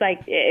it's just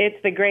like,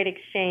 it's the great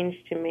exchange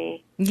to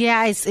me.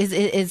 Yeah,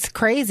 it's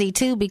crazy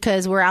too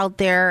because we're out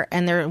there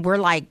and we're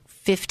like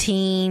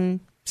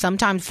 15,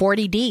 sometimes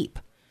 40 deep,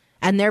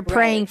 and they're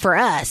praying for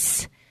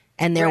us,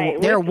 and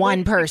they're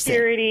one person.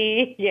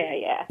 Security.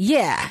 Yeah.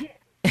 Yeah.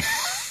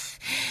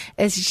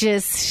 It's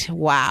just,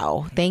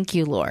 wow. Thank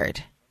you,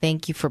 Lord.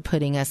 Thank you for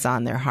putting us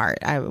on their heart.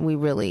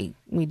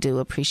 We do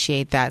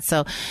appreciate that.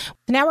 So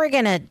now we're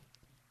going to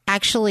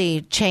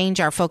actually change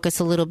our focus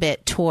a little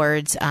bit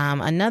towards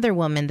another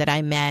woman that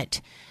I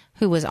met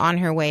who was on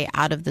her way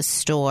out of the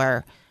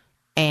store,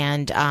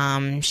 and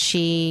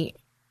she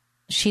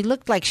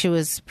looked like she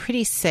was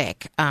pretty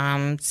sick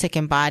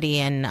in body,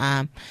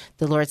 and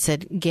the Lord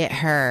said, get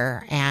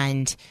her.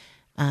 And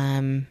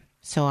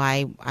so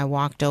I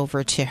walked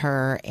over to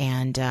her,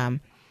 and I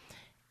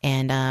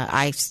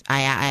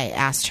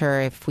asked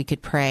her if we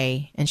could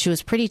pray, and she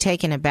was pretty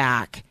taken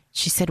aback.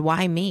 She said,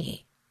 "Why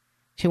me?"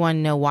 She wanted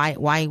to know why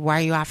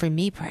are you offering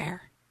me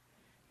prayer?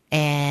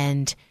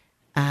 And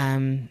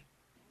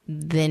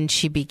then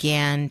she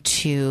began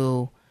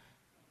to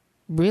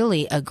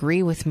really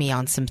agree with me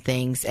on some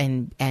things,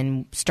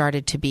 and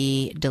started to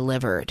be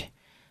delivered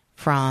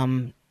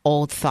from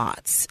old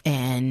thoughts,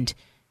 and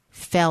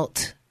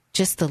felt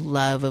just the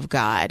love of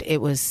God.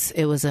 It was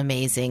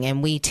amazing.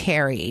 And we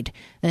tarried.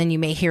 And you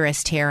may hear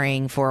us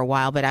tarrying for a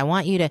while, but I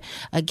want you to,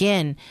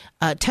 again,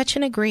 touch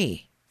and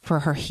agree for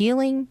her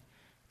healing,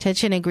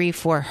 touch and agree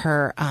for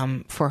her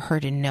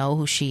to know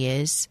who she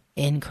is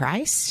in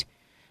Christ.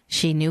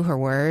 She knew her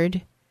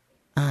word.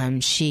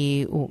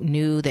 She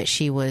knew that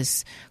she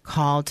was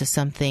called to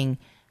something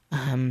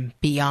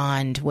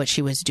beyond what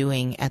she was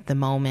doing at the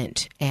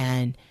moment.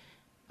 And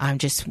I'm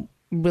just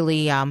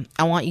really, I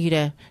want you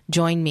to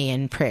join me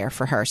in prayer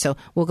for her. So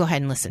we'll go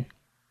ahead and listen.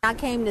 I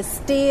came to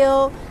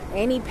steal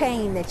any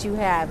pain that you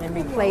have and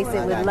replace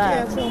it with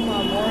love.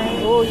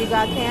 Oh, you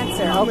got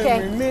cancer. Okay.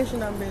 I'm in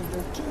remission. I've been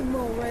through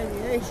chemo,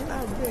 radiation.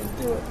 I've been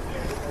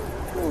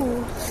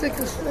through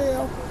sickle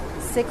cell.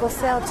 Sickle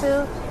cell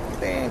too?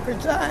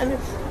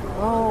 Pancreatitis.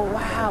 Oh,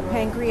 wow.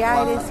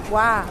 Pancreatitis.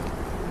 Wow.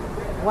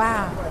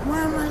 Why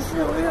am I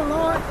still here,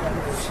 Lord?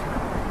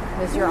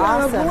 Because you're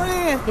awesome.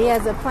 He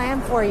has a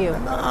plan for you.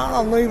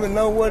 I don't even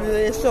know what it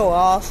is. It's so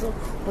awesome.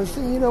 But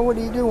see, you know what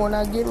he do when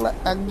I get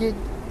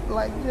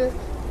like this?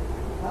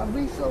 I'll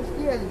be so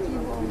scared to keep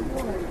on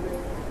going.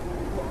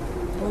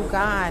 Oh,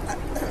 God. I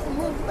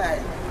look back.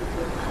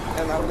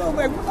 And I go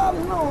back. I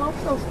don't know. I'm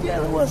so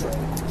scared of what's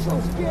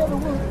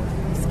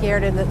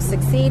Scared of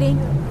succeeding?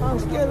 I'm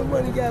scared of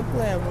what he got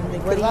planned for me.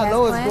 Because I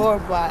know it's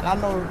glorified. I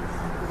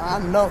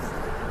know.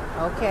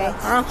 Okay.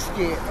 I'm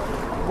scared.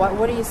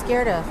 What are you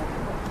scared of?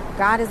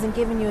 God hasn't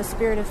given you a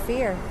spirit of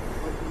fear.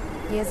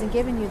 He hasn't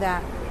given you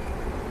that.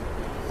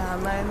 I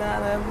might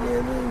not have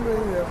given me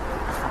the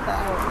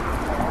power.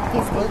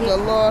 But the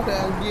Lord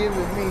has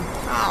given me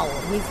power.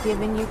 He's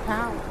given you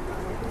power.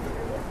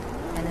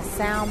 And a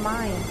sound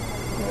mind.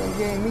 He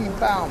gave me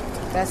power.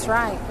 That's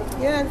right.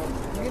 Yes.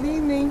 Good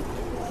evening.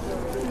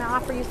 Can I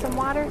offer you some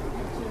water?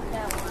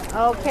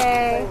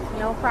 Okay.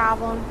 No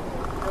problem.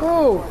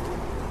 Cool.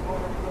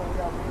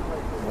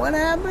 What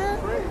happened?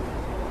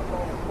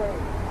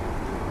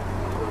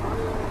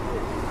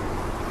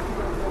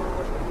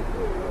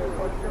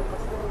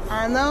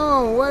 I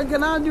know. What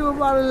can I do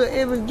about it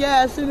if it's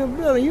gas in the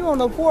building? You on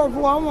the 4th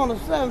floor, I'm on the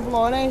 7th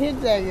floor. It ain't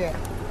hit that yet.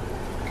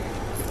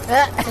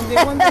 And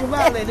then one thing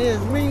about it is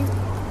me, I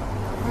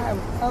have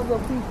other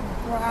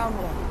people's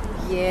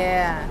problems.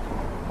 Yeah.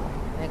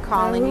 They're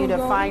calling you to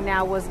find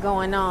out what's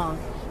going on.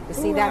 You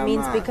see, that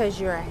means because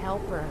you're a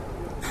helper.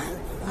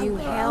 You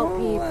help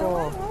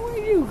people. Where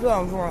you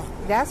come from?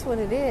 That's what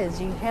it is.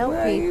 You help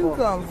Where people. Where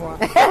you come from?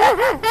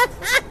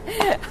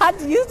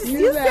 you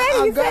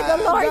said the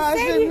Lord God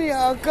sent me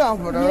a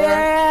comforter.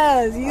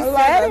 Yes, you said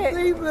like it. A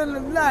thief in the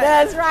night.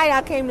 That's right.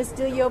 I came to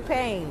steal your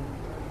pain.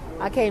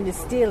 I came to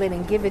steal it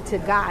and give it to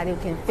God who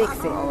can fix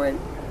it.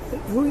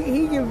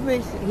 He can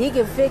fix it. He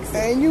can fix it.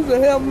 And you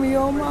can help me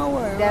on my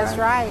way. That's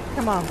right.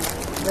 Come on.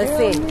 Let's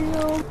see.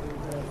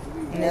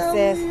 And it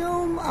says, you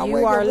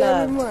are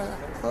loved.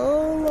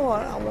 Oh,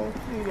 Lord, I want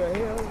you to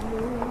help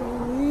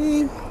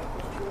me.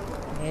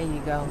 There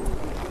you go.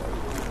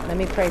 Let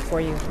me pray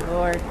for you,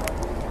 Lord.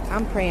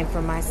 I'm praying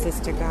for my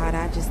sister, God.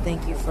 I just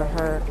thank you for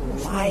her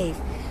life.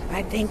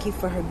 I thank you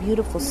for her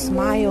beautiful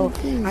smile.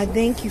 I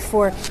thank you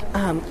for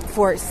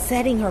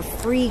setting her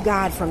free,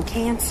 God, from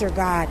cancer,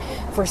 God,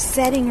 for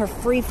setting her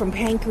free from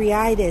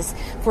pancreatitis,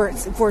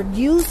 for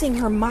using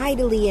her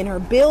mightily in her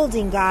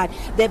building, God,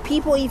 that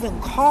people even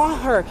call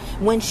her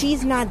when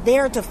she's not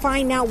there to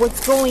find out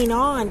what's going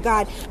on,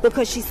 God,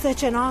 because she's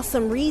such an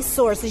awesome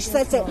resource. She's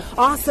such an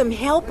awesome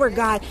helper,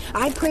 God.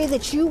 I pray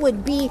that you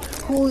would be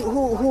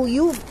who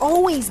you've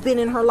always been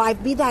in her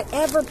life, be that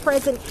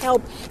ever-present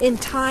help in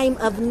time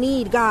of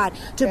need, God.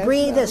 To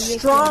be the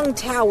strong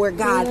tower,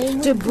 God,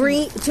 to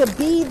be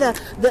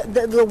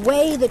the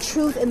way, the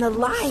truth, and the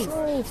life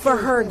for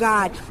her,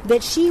 God,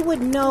 that she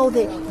would know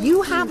that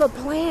you have a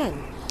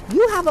plan.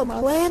 You have a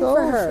plan for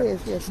her.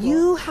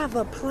 You have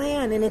a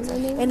plan, and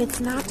it's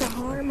not to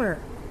harm her.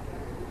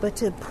 but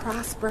to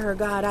prosper her,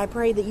 God. I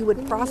pray that you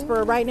would prosper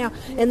her right now,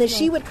 and that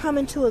she would come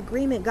into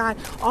agreement, God.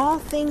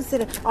 All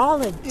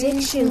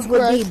addictions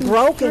would be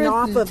broken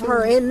off of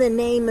her in the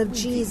name of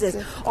Jesus.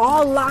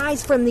 All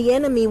lies from the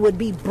enemy would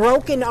be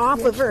broken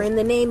off of her in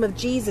the name of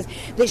Jesus.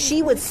 That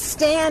she would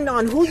stand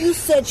on who you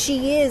said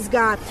she is,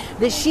 God.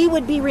 That she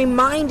would be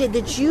reminded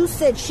that you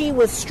said she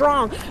was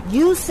strong.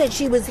 You said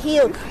she was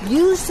healed.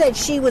 You said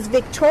she was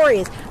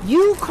victorious.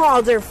 You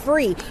called her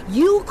free.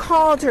 You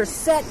called her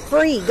set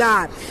free,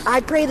 God. I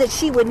pray that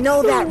she would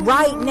know that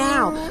right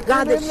now,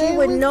 God, that she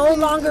would no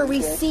longer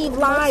receive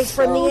lies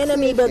from the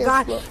enemy, but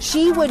God,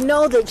 she would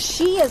know that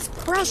she is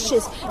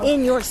precious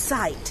in your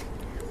sight.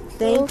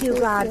 Thank you,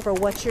 God, for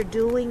what you're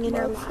doing in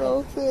her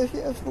life.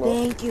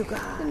 Thank you,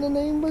 God. In the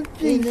name of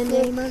Jesus. In the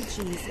name of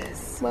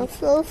Jesus. My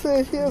soul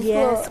says yes,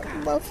 yes, Lord.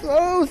 God. My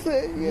soul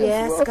says yes,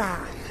 yes, Lord.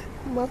 God.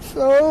 My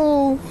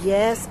soul.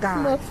 Yes,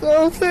 God. My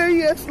soul says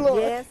yes,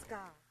 Lord. Yes, God.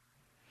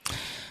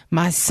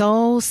 My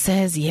soul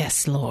says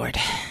yes, Lord.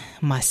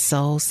 My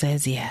soul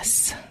says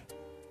yes.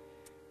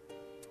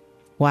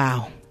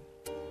 Wow.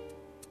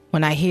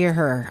 When I hear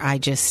her, I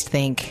just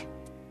think,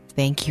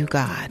 thank you,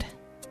 God.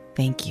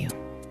 Thank you.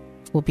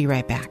 We'll be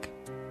right back.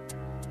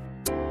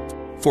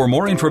 For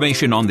more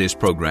information on this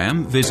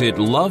program, visit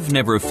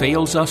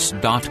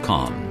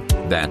loveneverfailsus.com.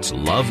 That's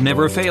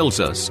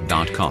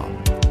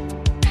loveneverfailsus.com.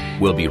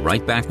 We'll be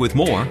right back with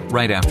more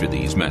right after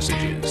these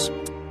messages.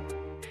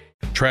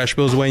 Trash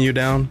bills weighing you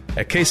down?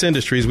 At Case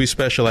Industries, we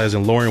specialize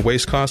in lowering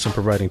waste costs and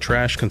providing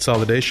trash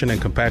consolidation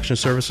and compaction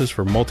services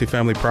for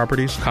multifamily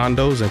properties,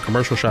 condos, and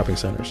commercial shopping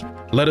centers.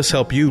 Let us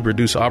help you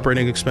reduce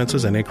operating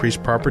expenses and increase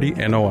property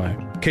NOI.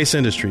 Case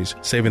Industries,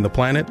 saving the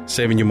planet,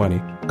 saving you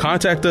money.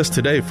 Contact us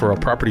today for a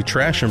property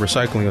trash and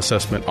recycling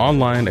assessment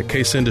online at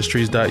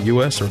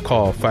caseindustries.us or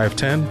call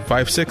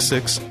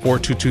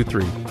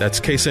 510-566-4223. That's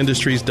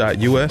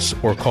caseindustries.us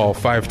or call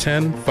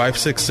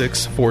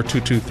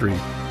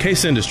 510-566-4223.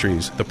 Case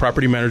Industries, the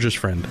property manager's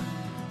friend.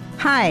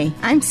 Hi,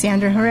 I'm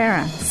Sandra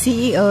Herrera,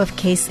 CEO of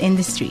Case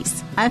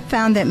Industries. I've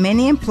found that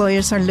many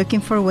employers are looking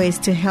for ways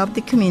to help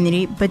the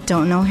community but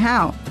don't know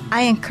how.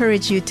 I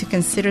encourage you to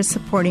consider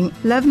supporting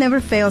Love Never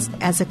Fails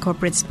as a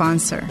corporate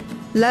sponsor.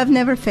 Love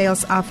Never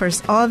Fails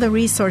offers all the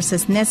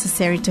resources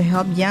necessary to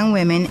help young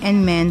women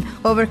and men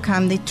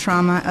overcome the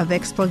trauma of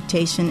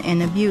exploitation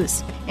and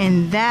abuse.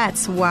 And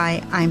that's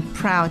why I'm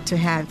proud to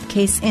have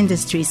Case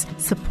Industries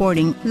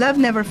supporting Love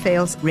Never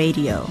Fails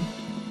Radio.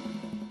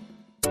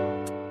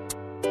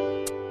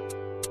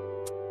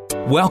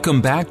 Welcome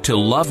back to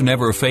Love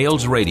Never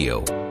Fails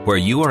Radio, where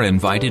you are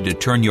invited to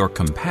turn your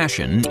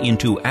compassion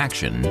into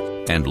action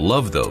and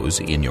love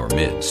those in your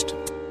midst.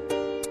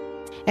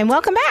 And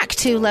welcome back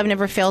to Love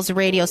Never Fails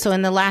Radio. So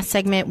in the last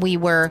segment, we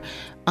were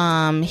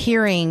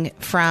hearing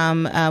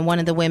from one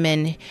of the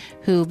women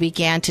who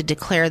began to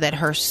declare that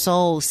her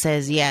soul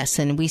says yes.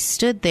 And we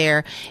stood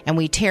there and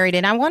we tarried.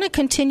 And I want to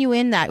continue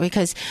in that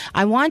because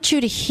I want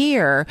you to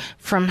hear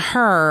from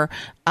her,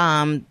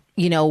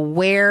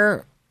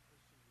 where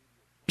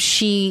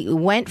she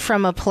went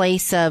from a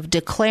place of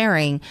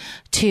declaring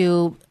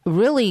to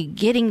really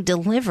getting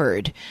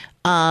delivered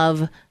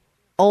of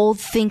old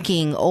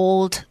thinking,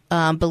 old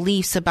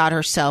beliefs about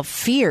herself,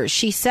 fears.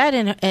 She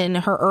said in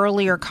her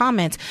earlier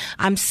comments,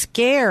 I'm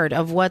scared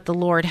of what the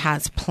Lord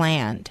has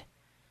planned.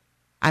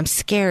 I'm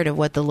scared of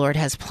what the Lord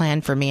has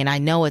planned for me, and I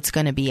know it's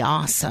going to be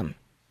awesome.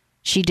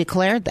 She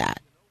declared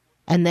that.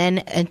 And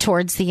then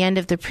towards the end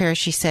of the prayer,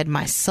 she said,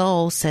 my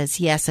soul says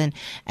yes. And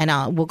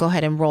we'll go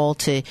ahead and roll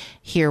to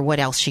hear what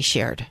else she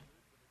shared.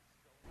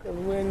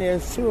 When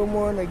there's two or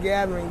more in the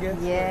gathering,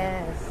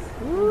 yes.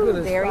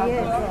 Ooh, there he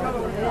is.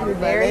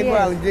 They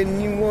probably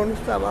didn't even want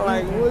to stop. I'm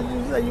like, what did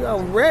you say? You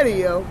on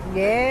radio?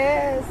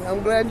 Yes.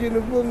 I'm glad you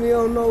didn't put me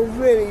on no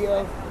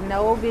video.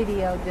 No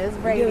video, just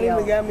radio.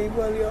 You got me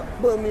put me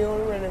on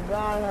the radio.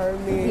 God heard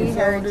me. He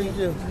heard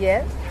you.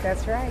 Yes,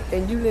 that's right.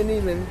 And you didn't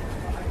even...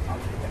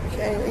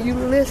 You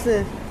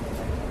listen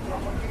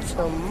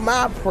to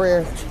my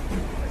prayers.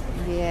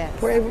 Yes.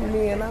 Pray for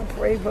me and I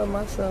pray for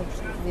myself.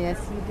 Yes,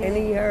 you did. And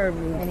he heard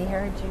me. And he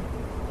heard you.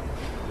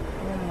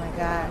 Oh my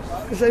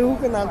gosh. You say, who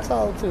can I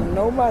talk to?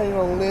 Nobody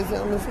don't listen.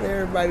 I listen to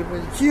everybody,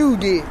 but you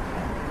did.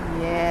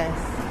 Yes.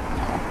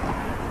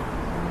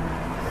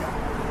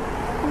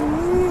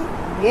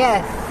 Mm-hmm.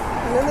 Yes.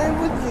 In the name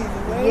of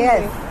Jesus.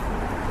 Yes.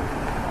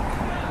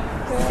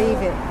 Receive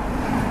it.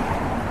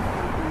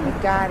 You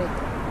got it.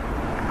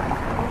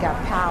 You got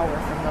power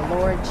from the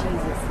Lord Jesus.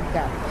 You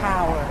got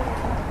power.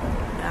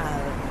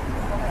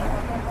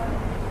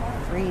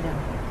 Freedom.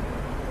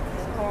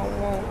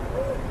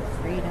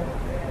 Freedom.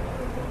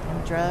 And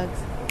drugs.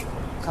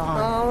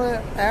 Gone. All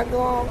that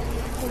alcohol.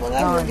 Well,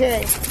 that's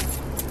okay.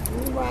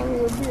 You buy me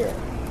a beer.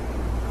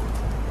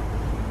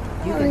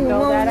 You can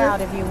throw that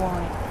out if you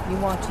want it.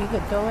 You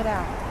could throw it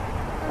out.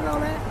 I know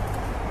that.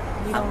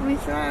 I'll be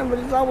trying, but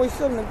it's always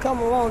something to come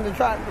along to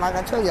try. Like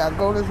I tell you, I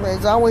go this way.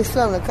 It's always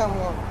something to come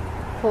along.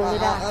 Pull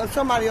it out.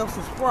 Somebody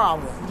else's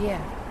problem. Yeah.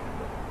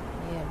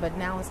 but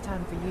now it's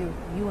time for you.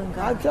 You and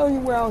God. I told you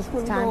where I was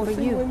supposed to go. It's time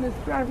for See you. when this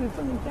traffic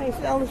coming,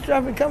 see all this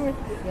traffic coming?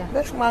 Yeah.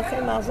 That's why I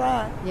came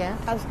outside. Yeah.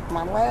 That's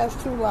my last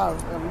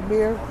 $2.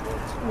 Beer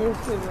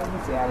City.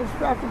 See all this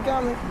traffic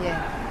coming?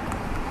 Yeah.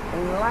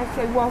 And the lights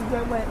say walk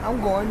that way,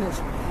 I'm going this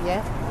way.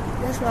 Yeah.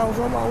 That's what I was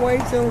on my way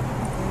to.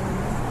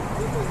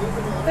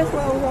 That's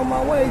what I was on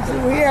my way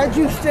to. He had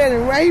you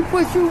standing right. He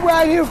put you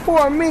right here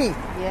for me.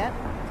 Yeah.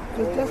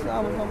 That's what I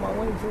was on my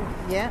way to.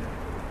 Yeah.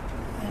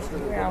 That's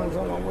where I was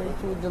on my way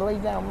to lay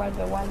down right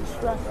there while the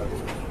traffic.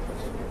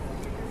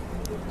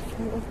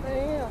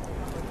 Yeah.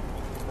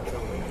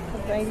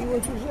 Thank you.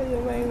 What you say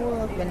your name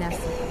was?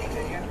 Vanessa.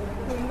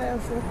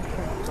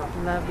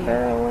 Love you.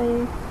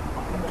 Caroline.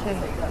 Okay.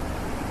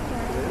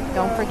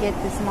 Don't forget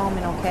this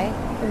moment, okay?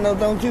 No,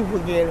 don't you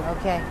forget it.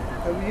 Okay.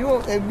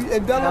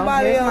 If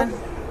nobody else.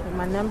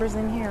 My number's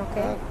in here,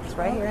 okay? It's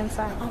right here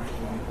inside.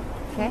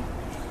 Okay?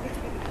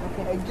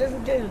 Okay. Just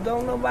in case,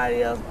 didn't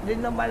nobody else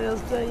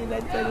tell you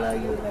that they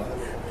love you? I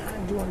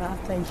do, and I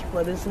thank you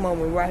for this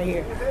moment right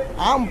here.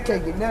 I'm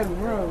taking that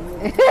room.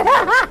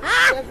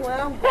 That's where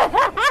I'm going.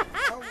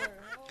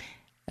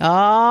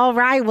 All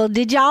right. Well,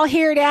 did y'all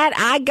hear that?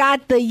 I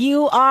got the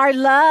 "You Are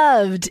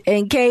Loved"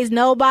 in case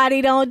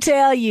nobody don't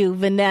tell you,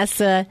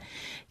 Vanessa.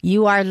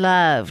 You are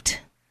loved.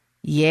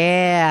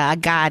 Yeah, I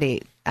got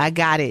it. I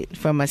got it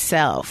for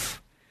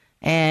myself.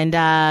 And,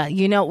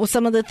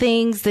 some of the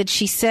things that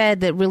she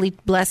said that really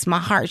blessed my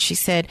heart. She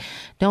said,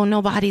 don't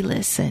nobody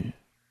listen.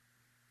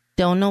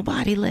 Don't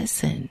nobody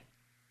listen.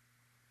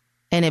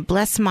 And it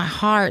blessed my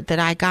heart that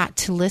I got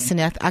to listen.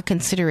 I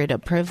consider it a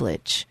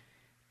privilege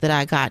that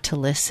I got to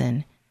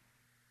listen.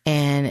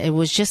 And it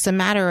was just a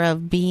matter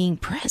of being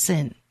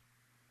present,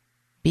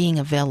 being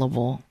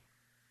available,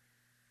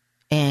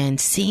 and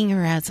seeing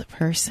her as a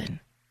person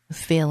with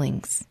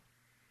feelings,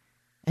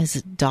 as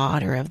a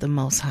daughter of the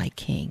Most High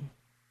King.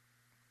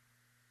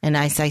 And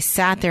as I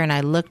sat there and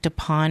I looked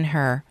upon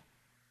her,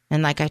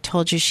 and like I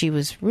told you, she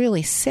was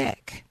really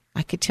sick.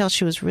 I could tell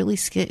she was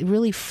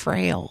really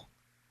frail.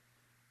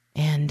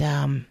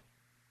 And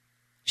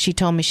she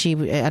told me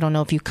I don't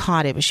know if you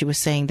caught it, but she was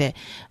saying that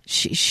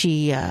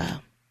she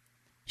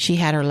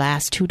had her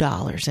last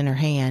 $2 in her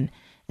hand,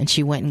 and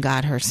she went and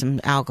got her some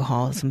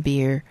alcohol, some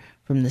beer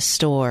from the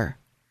store.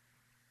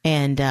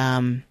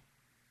 And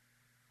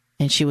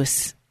she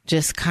was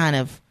just kind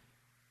of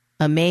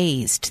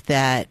amazed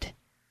that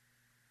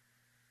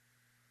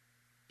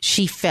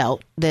she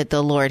felt that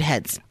the Lord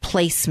had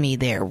placed me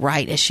there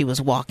right as she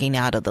was walking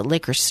out of the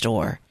liquor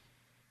store.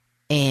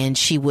 And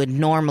she would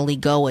normally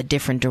go a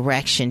different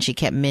direction. She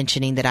kept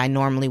mentioning that I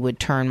normally would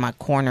turn my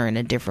corner in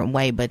a different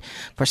way, but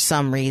for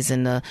some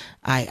reason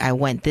I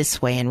went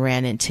this way and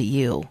ran into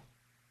you.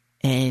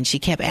 And she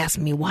kept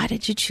asking me, why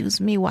did you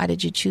choose me? Why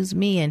did you choose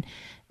me?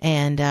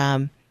 And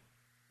I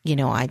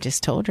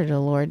just told her the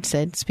Lord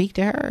said, speak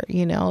to her,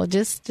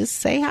 just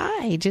say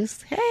hi.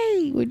 Just,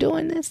 hey, we're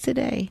doing this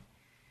today.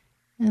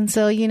 And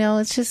so,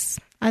 it's just,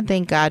 I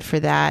thank God for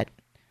that.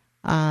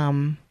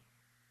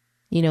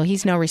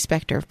 He's no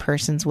respecter of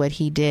persons. What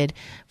he did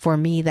for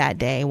me that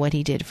day, what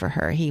he did for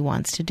her, he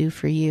wants to do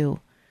for you.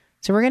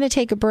 So we're going to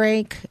take a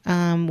break.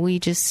 We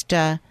just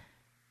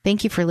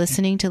thank you for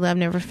listening to Love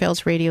Never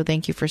Fails Radio.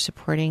 Thank you for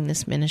supporting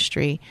this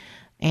ministry.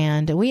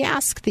 And we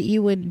ask that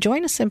you would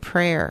join us in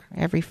prayer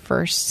every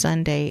first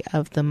Sunday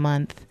of the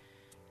month.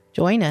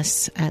 Join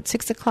us at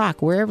 6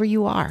 o'clock, wherever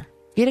you are.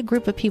 Get a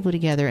group of people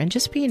together and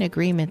just be in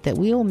agreement that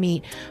we will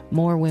meet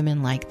more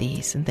women like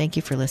these. And thank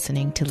you for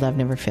listening to Love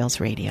Never Fails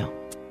Radio.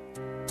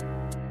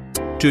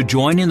 To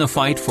join in the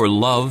fight for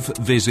love,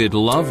 visit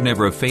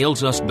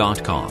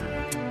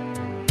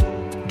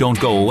loveneverfailsus.com. Don't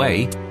go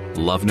away.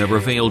 Love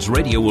Never Fails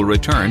Radio will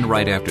return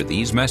right after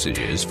these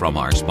messages from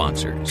our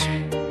sponsors.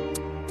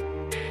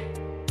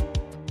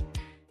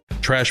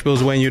 Trash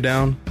bills weighing you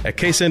down? At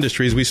Case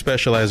Industries, we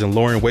specialize in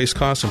lowering waste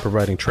costs and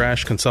providing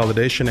trash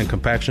consolidation and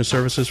compaction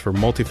services for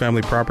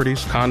multifamily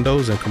properties,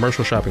 condos, and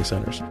commercial shopping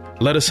centers.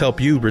 Let us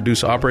help you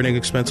reduce operating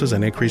expenses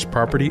and increase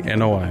property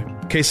NOI.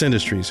 Case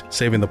Industries,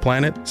 saving the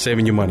planet,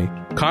 saving you money.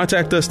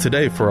 Contact us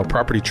today for a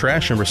property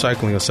trash and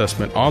recycling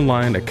assessment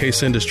online at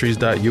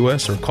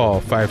caseindustries.us or call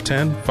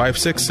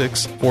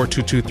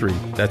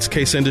 510-566-4223. That's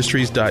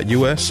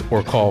caseindustries.us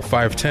or call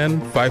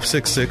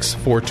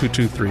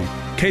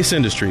 510-566-4223. Case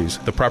Industries,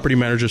 the property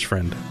manager's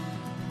friend.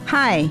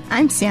 Hi,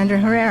 I'm Sandra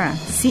Herrera,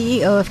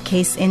 CEO of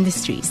Case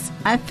Industries.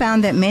 I've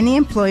found that many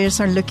employers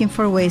are looking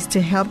for ways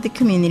to help the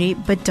community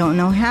but don't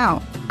know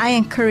how. I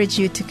encourage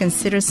you to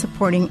consider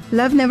supporting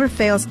Love Never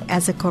Fails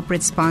as a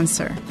corporate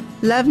sponsor.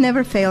 Love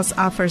Never Fails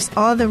offers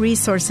all the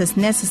resources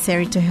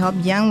necessary to help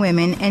young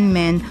women and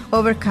men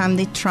overcome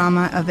the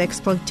trauma of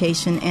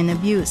exploitation and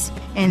abuse.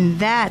 And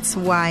that's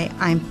why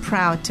I'm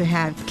proud to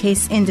have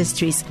Case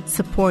Industries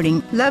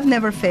supporting Love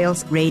Never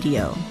Fails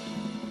Radio.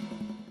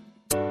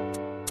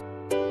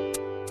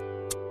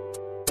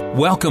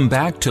 Welcome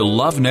back to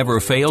Love Never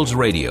Fails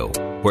Radio,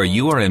 where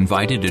you are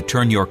invited to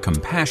turn your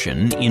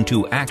compassion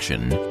into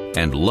action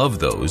and love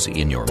those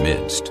in your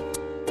midst.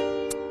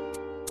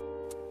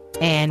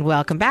 And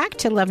welcome back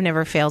to Love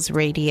Never Fails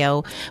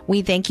Radio.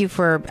 We thank you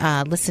for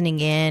listening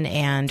in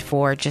and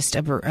for just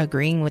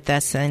agreeing with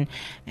us. And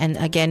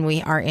again,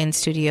 we are in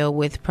studio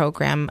with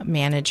Program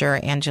Manager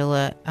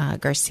Angela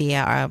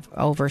Garcia of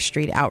Over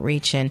Street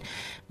Outreach. And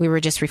we were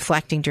just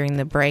reflecting during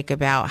the break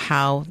about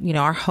how,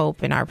 our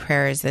hope and our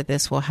prayer is that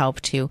this will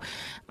help to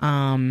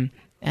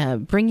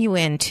bring you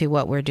into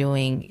what we're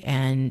doing.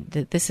 And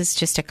that this is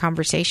just a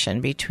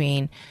conversation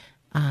between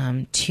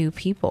two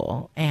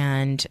people.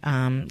 And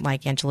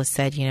like Angela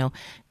said,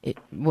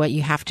 what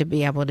you have to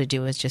be able to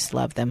do is just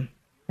love them,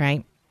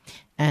 right?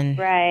 And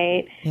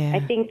right. Yeah. I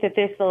think that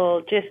this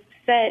will just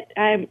set,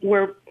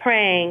 we're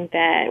praying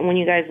that when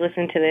you guys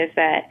listen to this,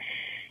 that,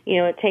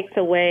 it takes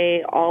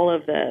away all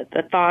of the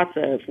thoughts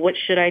of what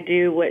should I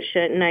do, what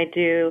shouldn't I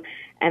do,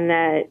 and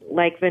that,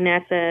 like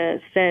Vanessa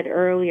said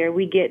earlier,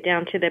 we get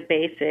down to the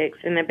basics,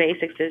 and the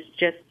basics is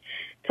just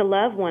to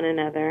love one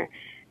another.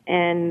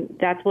 And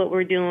that's what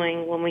we're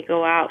doing when we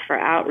go out for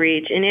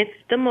outreach. And it's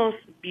the most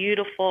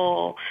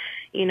beautiful,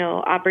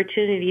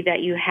 opportunity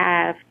that you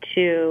have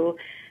to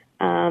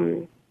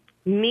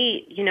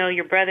meet,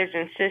 your brothers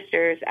and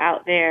sisters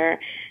out there,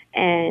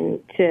 and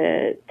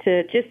to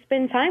just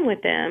spend time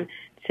with them.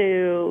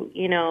 To,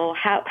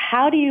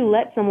 how do you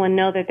let someone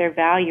know that they're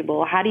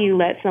valuable? How do you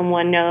let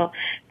someone know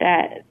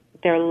that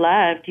they're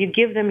loved? You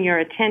give them your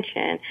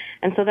attention.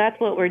 And so that's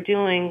what we're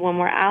doing when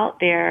we're out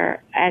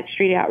there at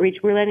Street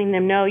Outreach. We're letting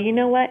them know, you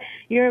know what,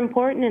 you're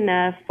important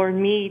enough for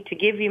me to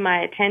give you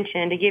my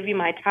attention, to give you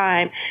my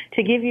time,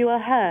 to give you a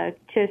hug,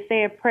 to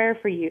say a prayer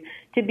for you,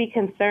 to be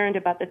concerned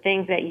about the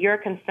things that you're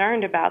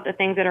concerned about, the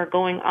things that are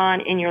going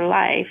on in your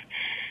life.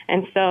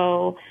 And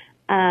so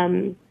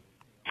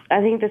I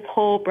think this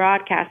whole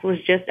broadcast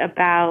was just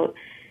about,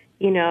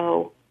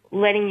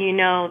 letting you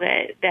know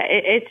that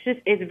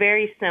it's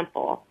very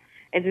simple.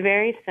 It's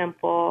very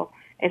simple.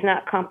 It's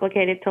not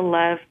complicated to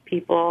love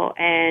people,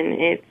 and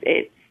it's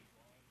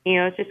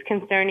it's just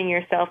concerning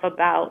yourself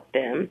about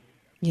them.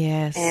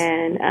 Yes.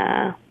 And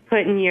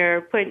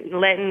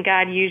letting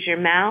God use your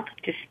mouth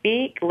to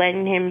speak,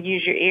 letting Him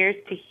use your ears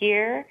to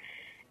hear,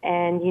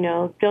 and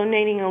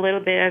donating a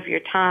little bit of your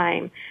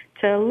time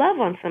to love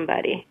on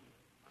somebody.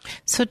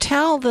 So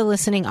tell the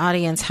listening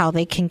audience how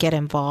they can get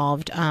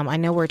involved. I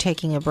know we're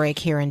taking a break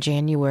here in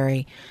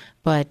January,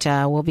 but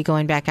we'll be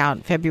going back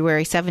out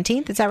February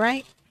 17th. Is that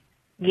right?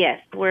 Yes,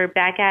 we're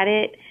back at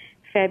it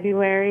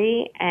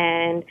February.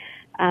 And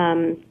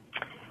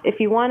if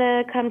you want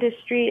to come to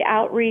Street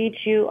Outreach,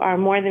 you are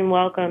more than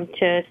welcome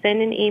to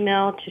send an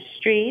email to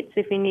Streets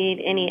if you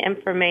need any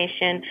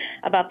information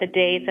about the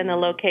dates and the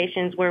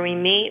locations where we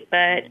meet.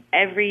 But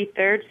every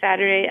third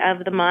Saturday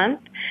of the month,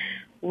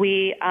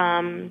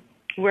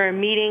 we're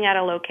meeting at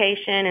a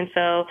location, and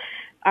so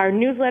our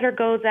newsletter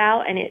goes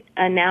out and it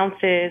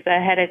announces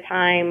ahead of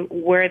time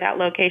where that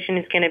location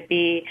is going to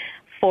be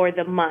for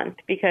the month,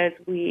 because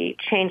we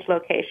change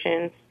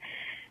locations.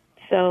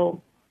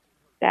 So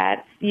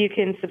you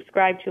can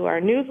subscribe to our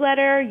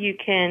newsletter. You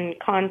can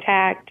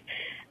contact,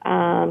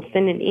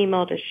 send an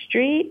email to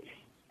Streets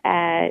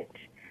at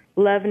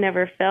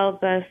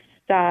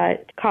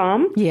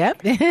loveneverfailsus.com.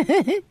 Yep.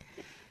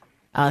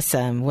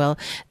 Awesome. Well,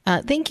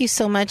 thank you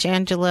so much,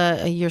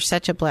 Angela. You're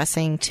such a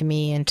blessing to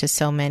me and to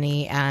so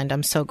many, and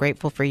I'm so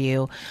grateful for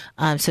you.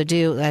 So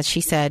as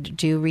she said,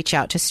 do reach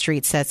out to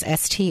Streets. That's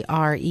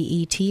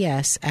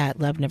STREETS at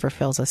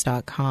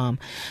loveneverfailsus.com.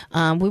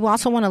 We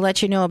also want to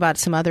let you know about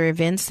some other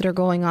events that are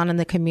going on in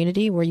the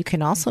community where you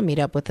can also meet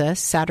up with us.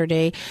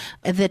 Saturday,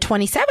 the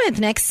 27th,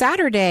 next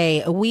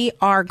Saturday, we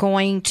are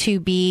going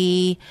to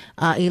be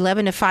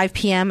 11 to 5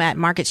 p.m. at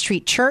Market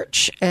Street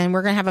Church, and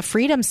we're going to have a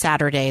Freedom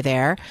Saturday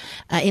there.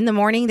 In the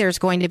morning, there's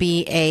going to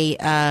be a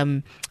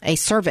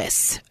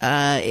service,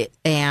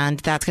 and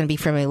that's going to be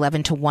from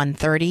 11 to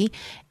 1:30.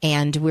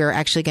 And we're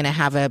actually going to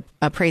have a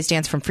praise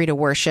dance from Free to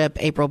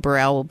Worship. April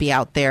Burrell will be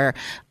out there,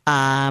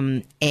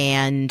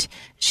 and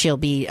she'll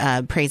be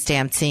praise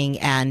dancing.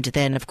 And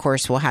then, of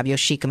course, we'll have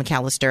Yoshika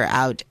McAllister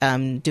out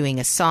doing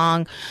a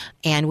song.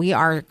 And we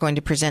are going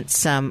to present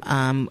some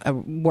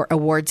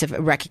awards of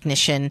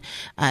recognition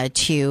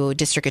to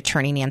District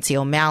Attorney Nancy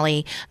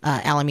O'Malley,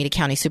 Alameda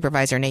County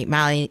Supervisor Nate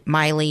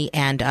Miley,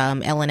 and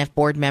LNF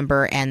board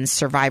member and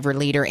survivor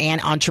leader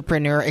and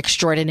entrepreneur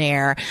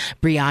extraordinaire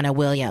Brianna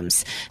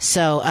Williams.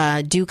 So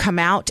do come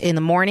out in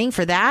the morning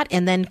for that,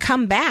 and then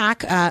come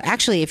back.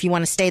 Actually, if you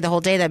want to stay the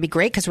whole day, that'd be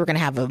great, because we're going to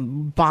have a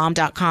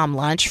bomb.com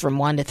lunch from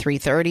 1 to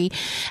 3:30.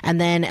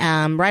 And then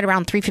right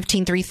around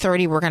 3:15,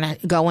 3:30, we're going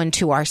to go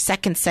into our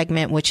second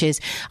segment, which is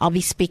I'll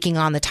be speaking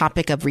on the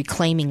topic of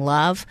reclaiming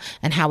love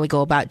and how we go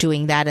about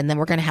doing that. And then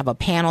we're going to have a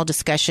panel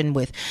discussion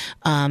with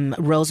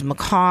Rose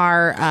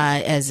McCarr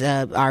as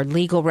our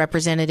legal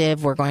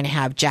representative. We're going to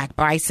have Jack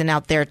Bryson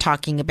out there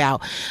talking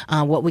about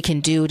what we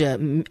can do to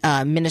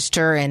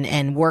minister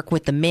and work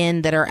with the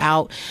men that are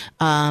out,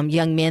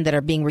 young men that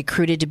are being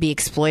recruited to be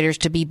exploiters,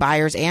 to be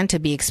buyers stores and to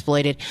be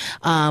exploited.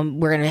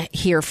 We're going to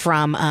hear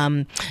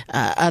from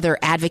other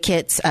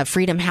advocates.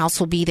 Freedom House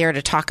will be there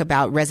to talk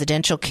about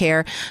residential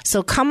care.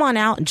 So come on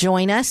out,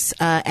 join us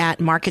at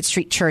Market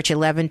Street Church,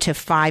 11 to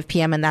 5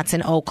 p.m., and that's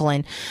in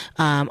Oakland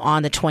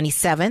on the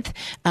 27th.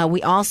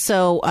 We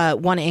also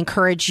want to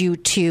encourage you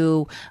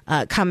to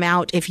come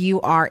out if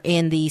you are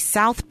in the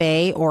South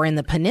Bay or in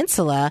the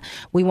Peninsula.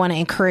 We want to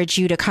encourage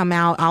you to come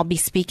out. I'll be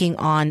speaking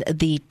on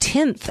the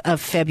 10th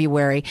of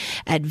February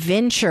at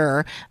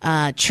Venture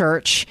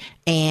Church,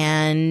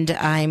 and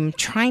I'm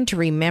trying to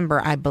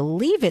remember. I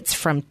believe it's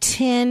from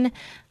 10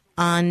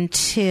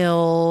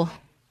 until,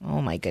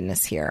 oh my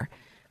goodness, here.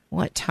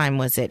 What time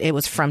was it? It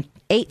was from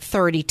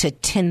 8:30 to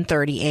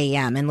 10:30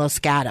 a.m. in Los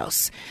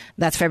Gatos.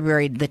 That's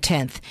February the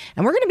 10th.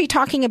 And we're going to be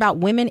talking about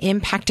women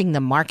impacting the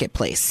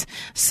marketplace.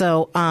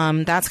 So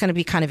that's going to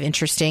be kind of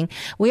interesting.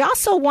 We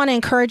also want to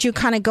encourage you,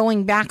 kind of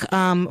going back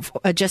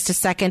just a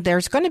second,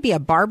 there's going to be a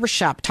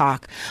barbershop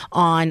talk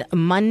on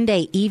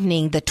Monday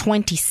evening, the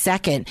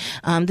 22nd.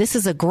 This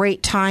is a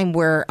great time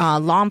where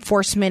law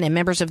enforcement and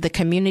members of the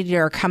community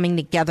are coming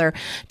together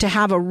to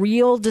have a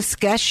real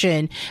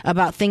discussion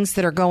about things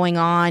that are going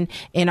on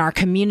in our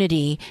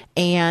community.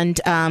 And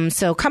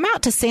so come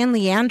out to San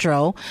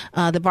Leandro.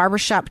 The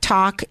barbershop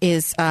talk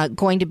is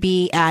going to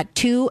be at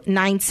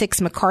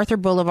 296 MacArthur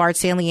Boulevard,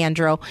 San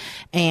Leandro.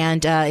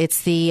 And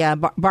it's the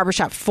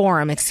barbershop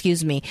forum,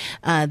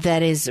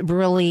 that is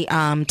really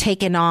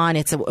taken on.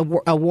 It's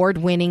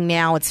award-winning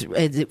now.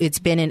 It's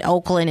been in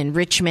Oakland and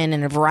Richmond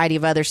and a variety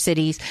of other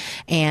cities,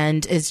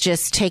 and it's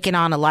just taken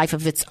on a life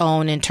of its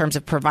own in terms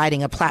of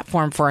providing a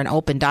platform for an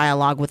open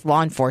dialogue with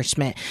law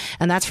enforcement.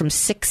 And that's from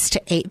 6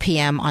 to 8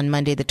 p.m. on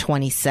Monday the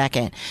 22nd.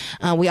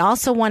 We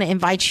also want to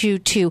invite you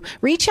to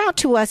reach out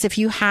to us if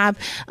you have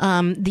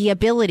the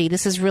ability.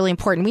 This is really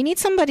important. We need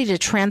somebody to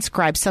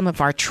transcribe some of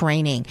our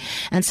training.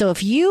 And so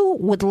if you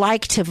would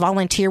like to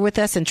volunteer with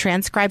us and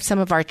transcribe some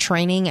of our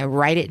training and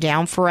write it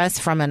down for us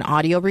from an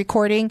audio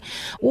recording,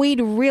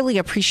 we'd really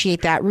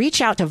appreciate that.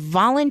 Reach out to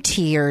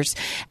volunteers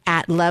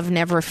at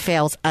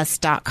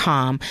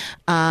loveneverfailsus.com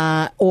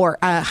or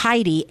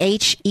Heidi,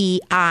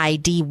 Heidy,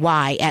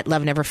 at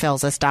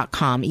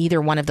loveneverfailsus.com.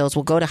 Either one of those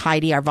will go to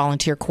Heidi, our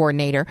volunteer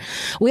coordinator.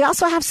 We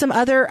also have some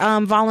other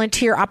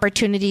volunteer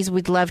opportunities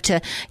we'd love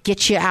to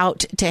get you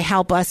out to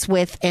help us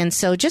with. And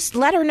so just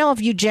let her know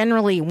if you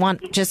generally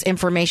want just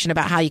information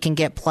about how you can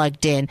get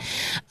plugged in.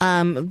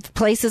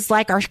 Places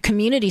like our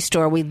community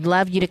store, we'd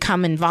love you to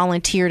come and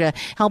volunteer to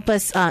help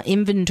us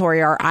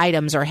inventory our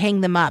items or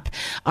hang them up.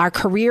 Our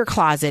career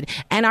closet,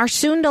 and our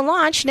soon to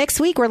launch next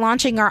week, we're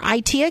launching our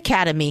IT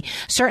Academy.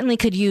 Certainly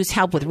could use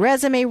help with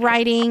resume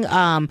writing,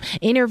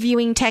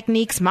 interviewing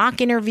techniques,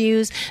 mock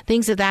interviews,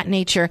 things of that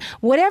nature.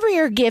 Whatever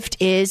your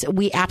gift is,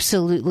 we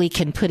absolutely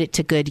can put it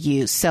to good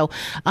use. So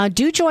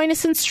do join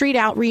us in street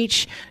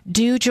outreach.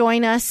 Do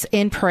join us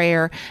in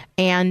prayer,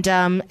 and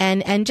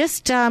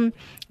just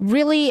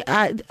really,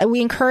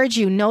 we encourage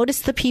you,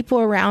 notice the people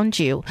around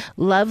you,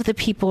 love the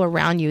people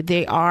around you.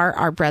 They are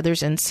our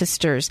brothers and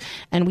sisters,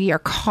 and we are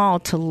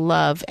called to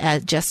love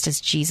just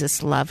as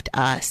Jesus loved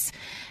us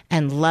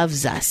and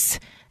loves us.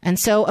 And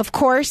so, of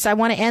course, I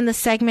want to end the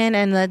segment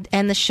and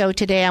end the show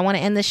today. I want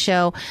to end the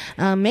show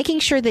making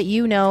sure that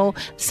you know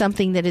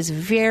something that is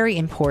very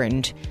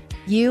important.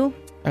 You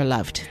are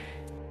loved.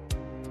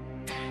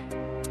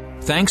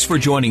 Thanks for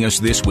joining us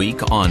this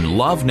week on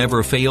Love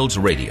Never Fails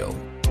Radio.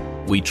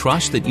 We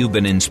trust that you've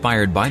been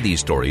inspired by these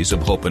stories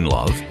of hope and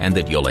love, and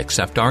that you'll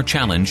accept our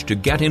challenge to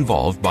get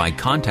involved by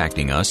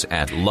contacting us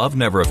at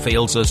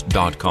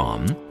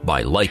loveneverfailsus.com,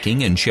 by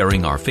liking and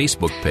sharing our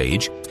Facebook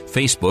page,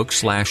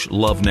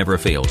 Facebook.com/Love Never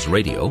Fails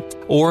Radio,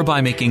 or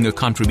by making a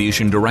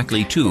contribution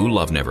directly to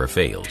Love Never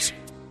Fails.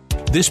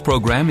 This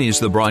program is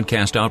the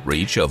broadcast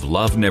outreach of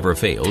Love Never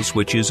Fails,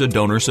 which is a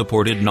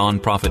donor-supported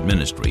nonprofit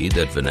ministry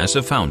that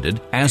Vanessa founded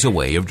as a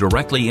way of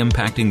directly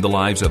impacting the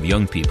lives of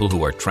young people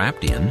who are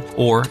trapped in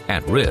or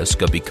at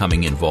risk of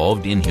becoming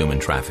involved in human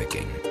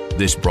trafficking.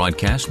 This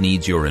broadcast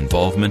needs your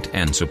involvement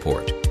and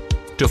support.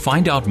 To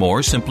find out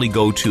more, simply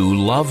go to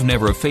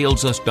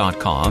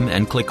loveneverfailsus.com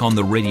and click on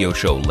the radio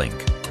show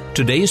link.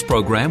 Today's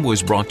program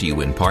was brought to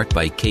you in part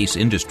by Case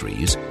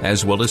Industries,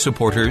 as well as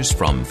supporters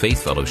from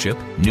Faith Fellowship,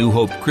 New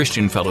Hope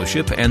Christian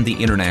Fellowship, and the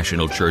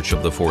International Church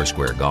of the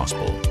Foursquare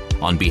Gospel.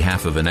 On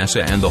behalf of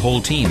Vanessa and the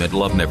whole team at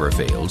Love Never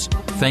Fails,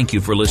 thank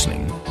you for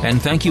listening, and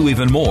thank you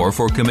even more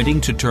for committing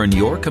to turn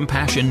your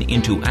compassion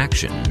into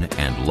action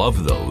and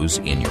love those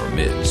in your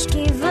midst.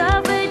 Give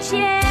love a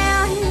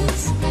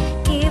chance.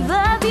 Give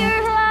love your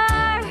heart.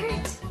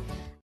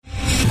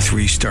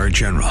 3-star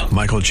General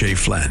Michael J.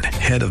 Flynn,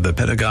 head of the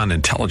Pentagon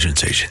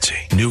Intelligence Agency,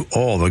 knew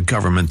all the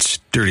government's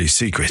dirty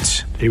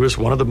secrets. He was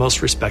one of the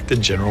most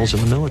respected generals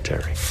in the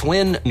military.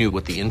 Flynn knew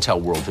what the intel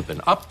world had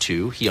been up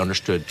to. He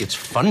understood its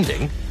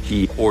funding.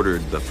 He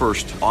ordered the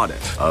first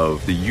audit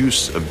of the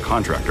use of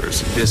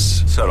contractors.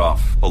 This set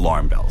off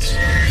alarm bells.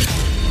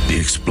 The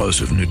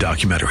explosive new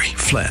documentary,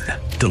 Flynn,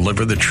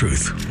 Deliver the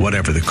truth,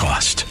 whatever the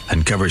cost,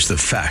 and covers the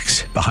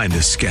facts behind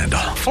this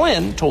scandal.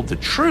 Flynn told the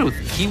truth.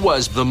 He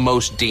was the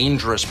most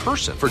dangerous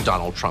person for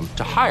Donald Trump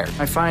to hire.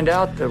 I find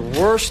out the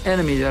worst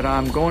enemy that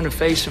I'm going to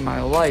face in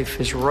my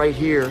life is right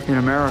here in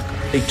America.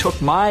 They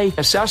took my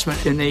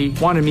assessment and they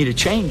wanted me to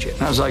change it.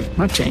 And I was like, I'm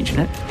not changing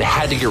it. They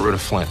had to get rid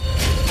of Flynn.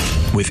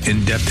 With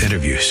in-depth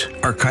interviews,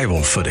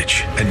 archival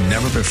footage, and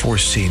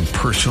never-before-seen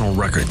personal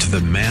records of the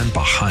man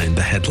behind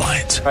the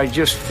headlines. I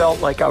just felt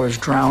like I was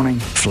drowning.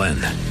 Flynn,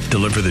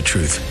 deliver the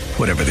truth,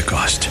 whatever the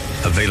cost.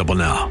 Available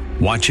now.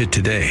 Watch it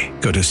today.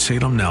 Go to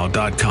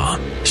salemnow.com.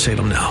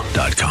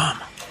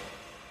 salemnow.com.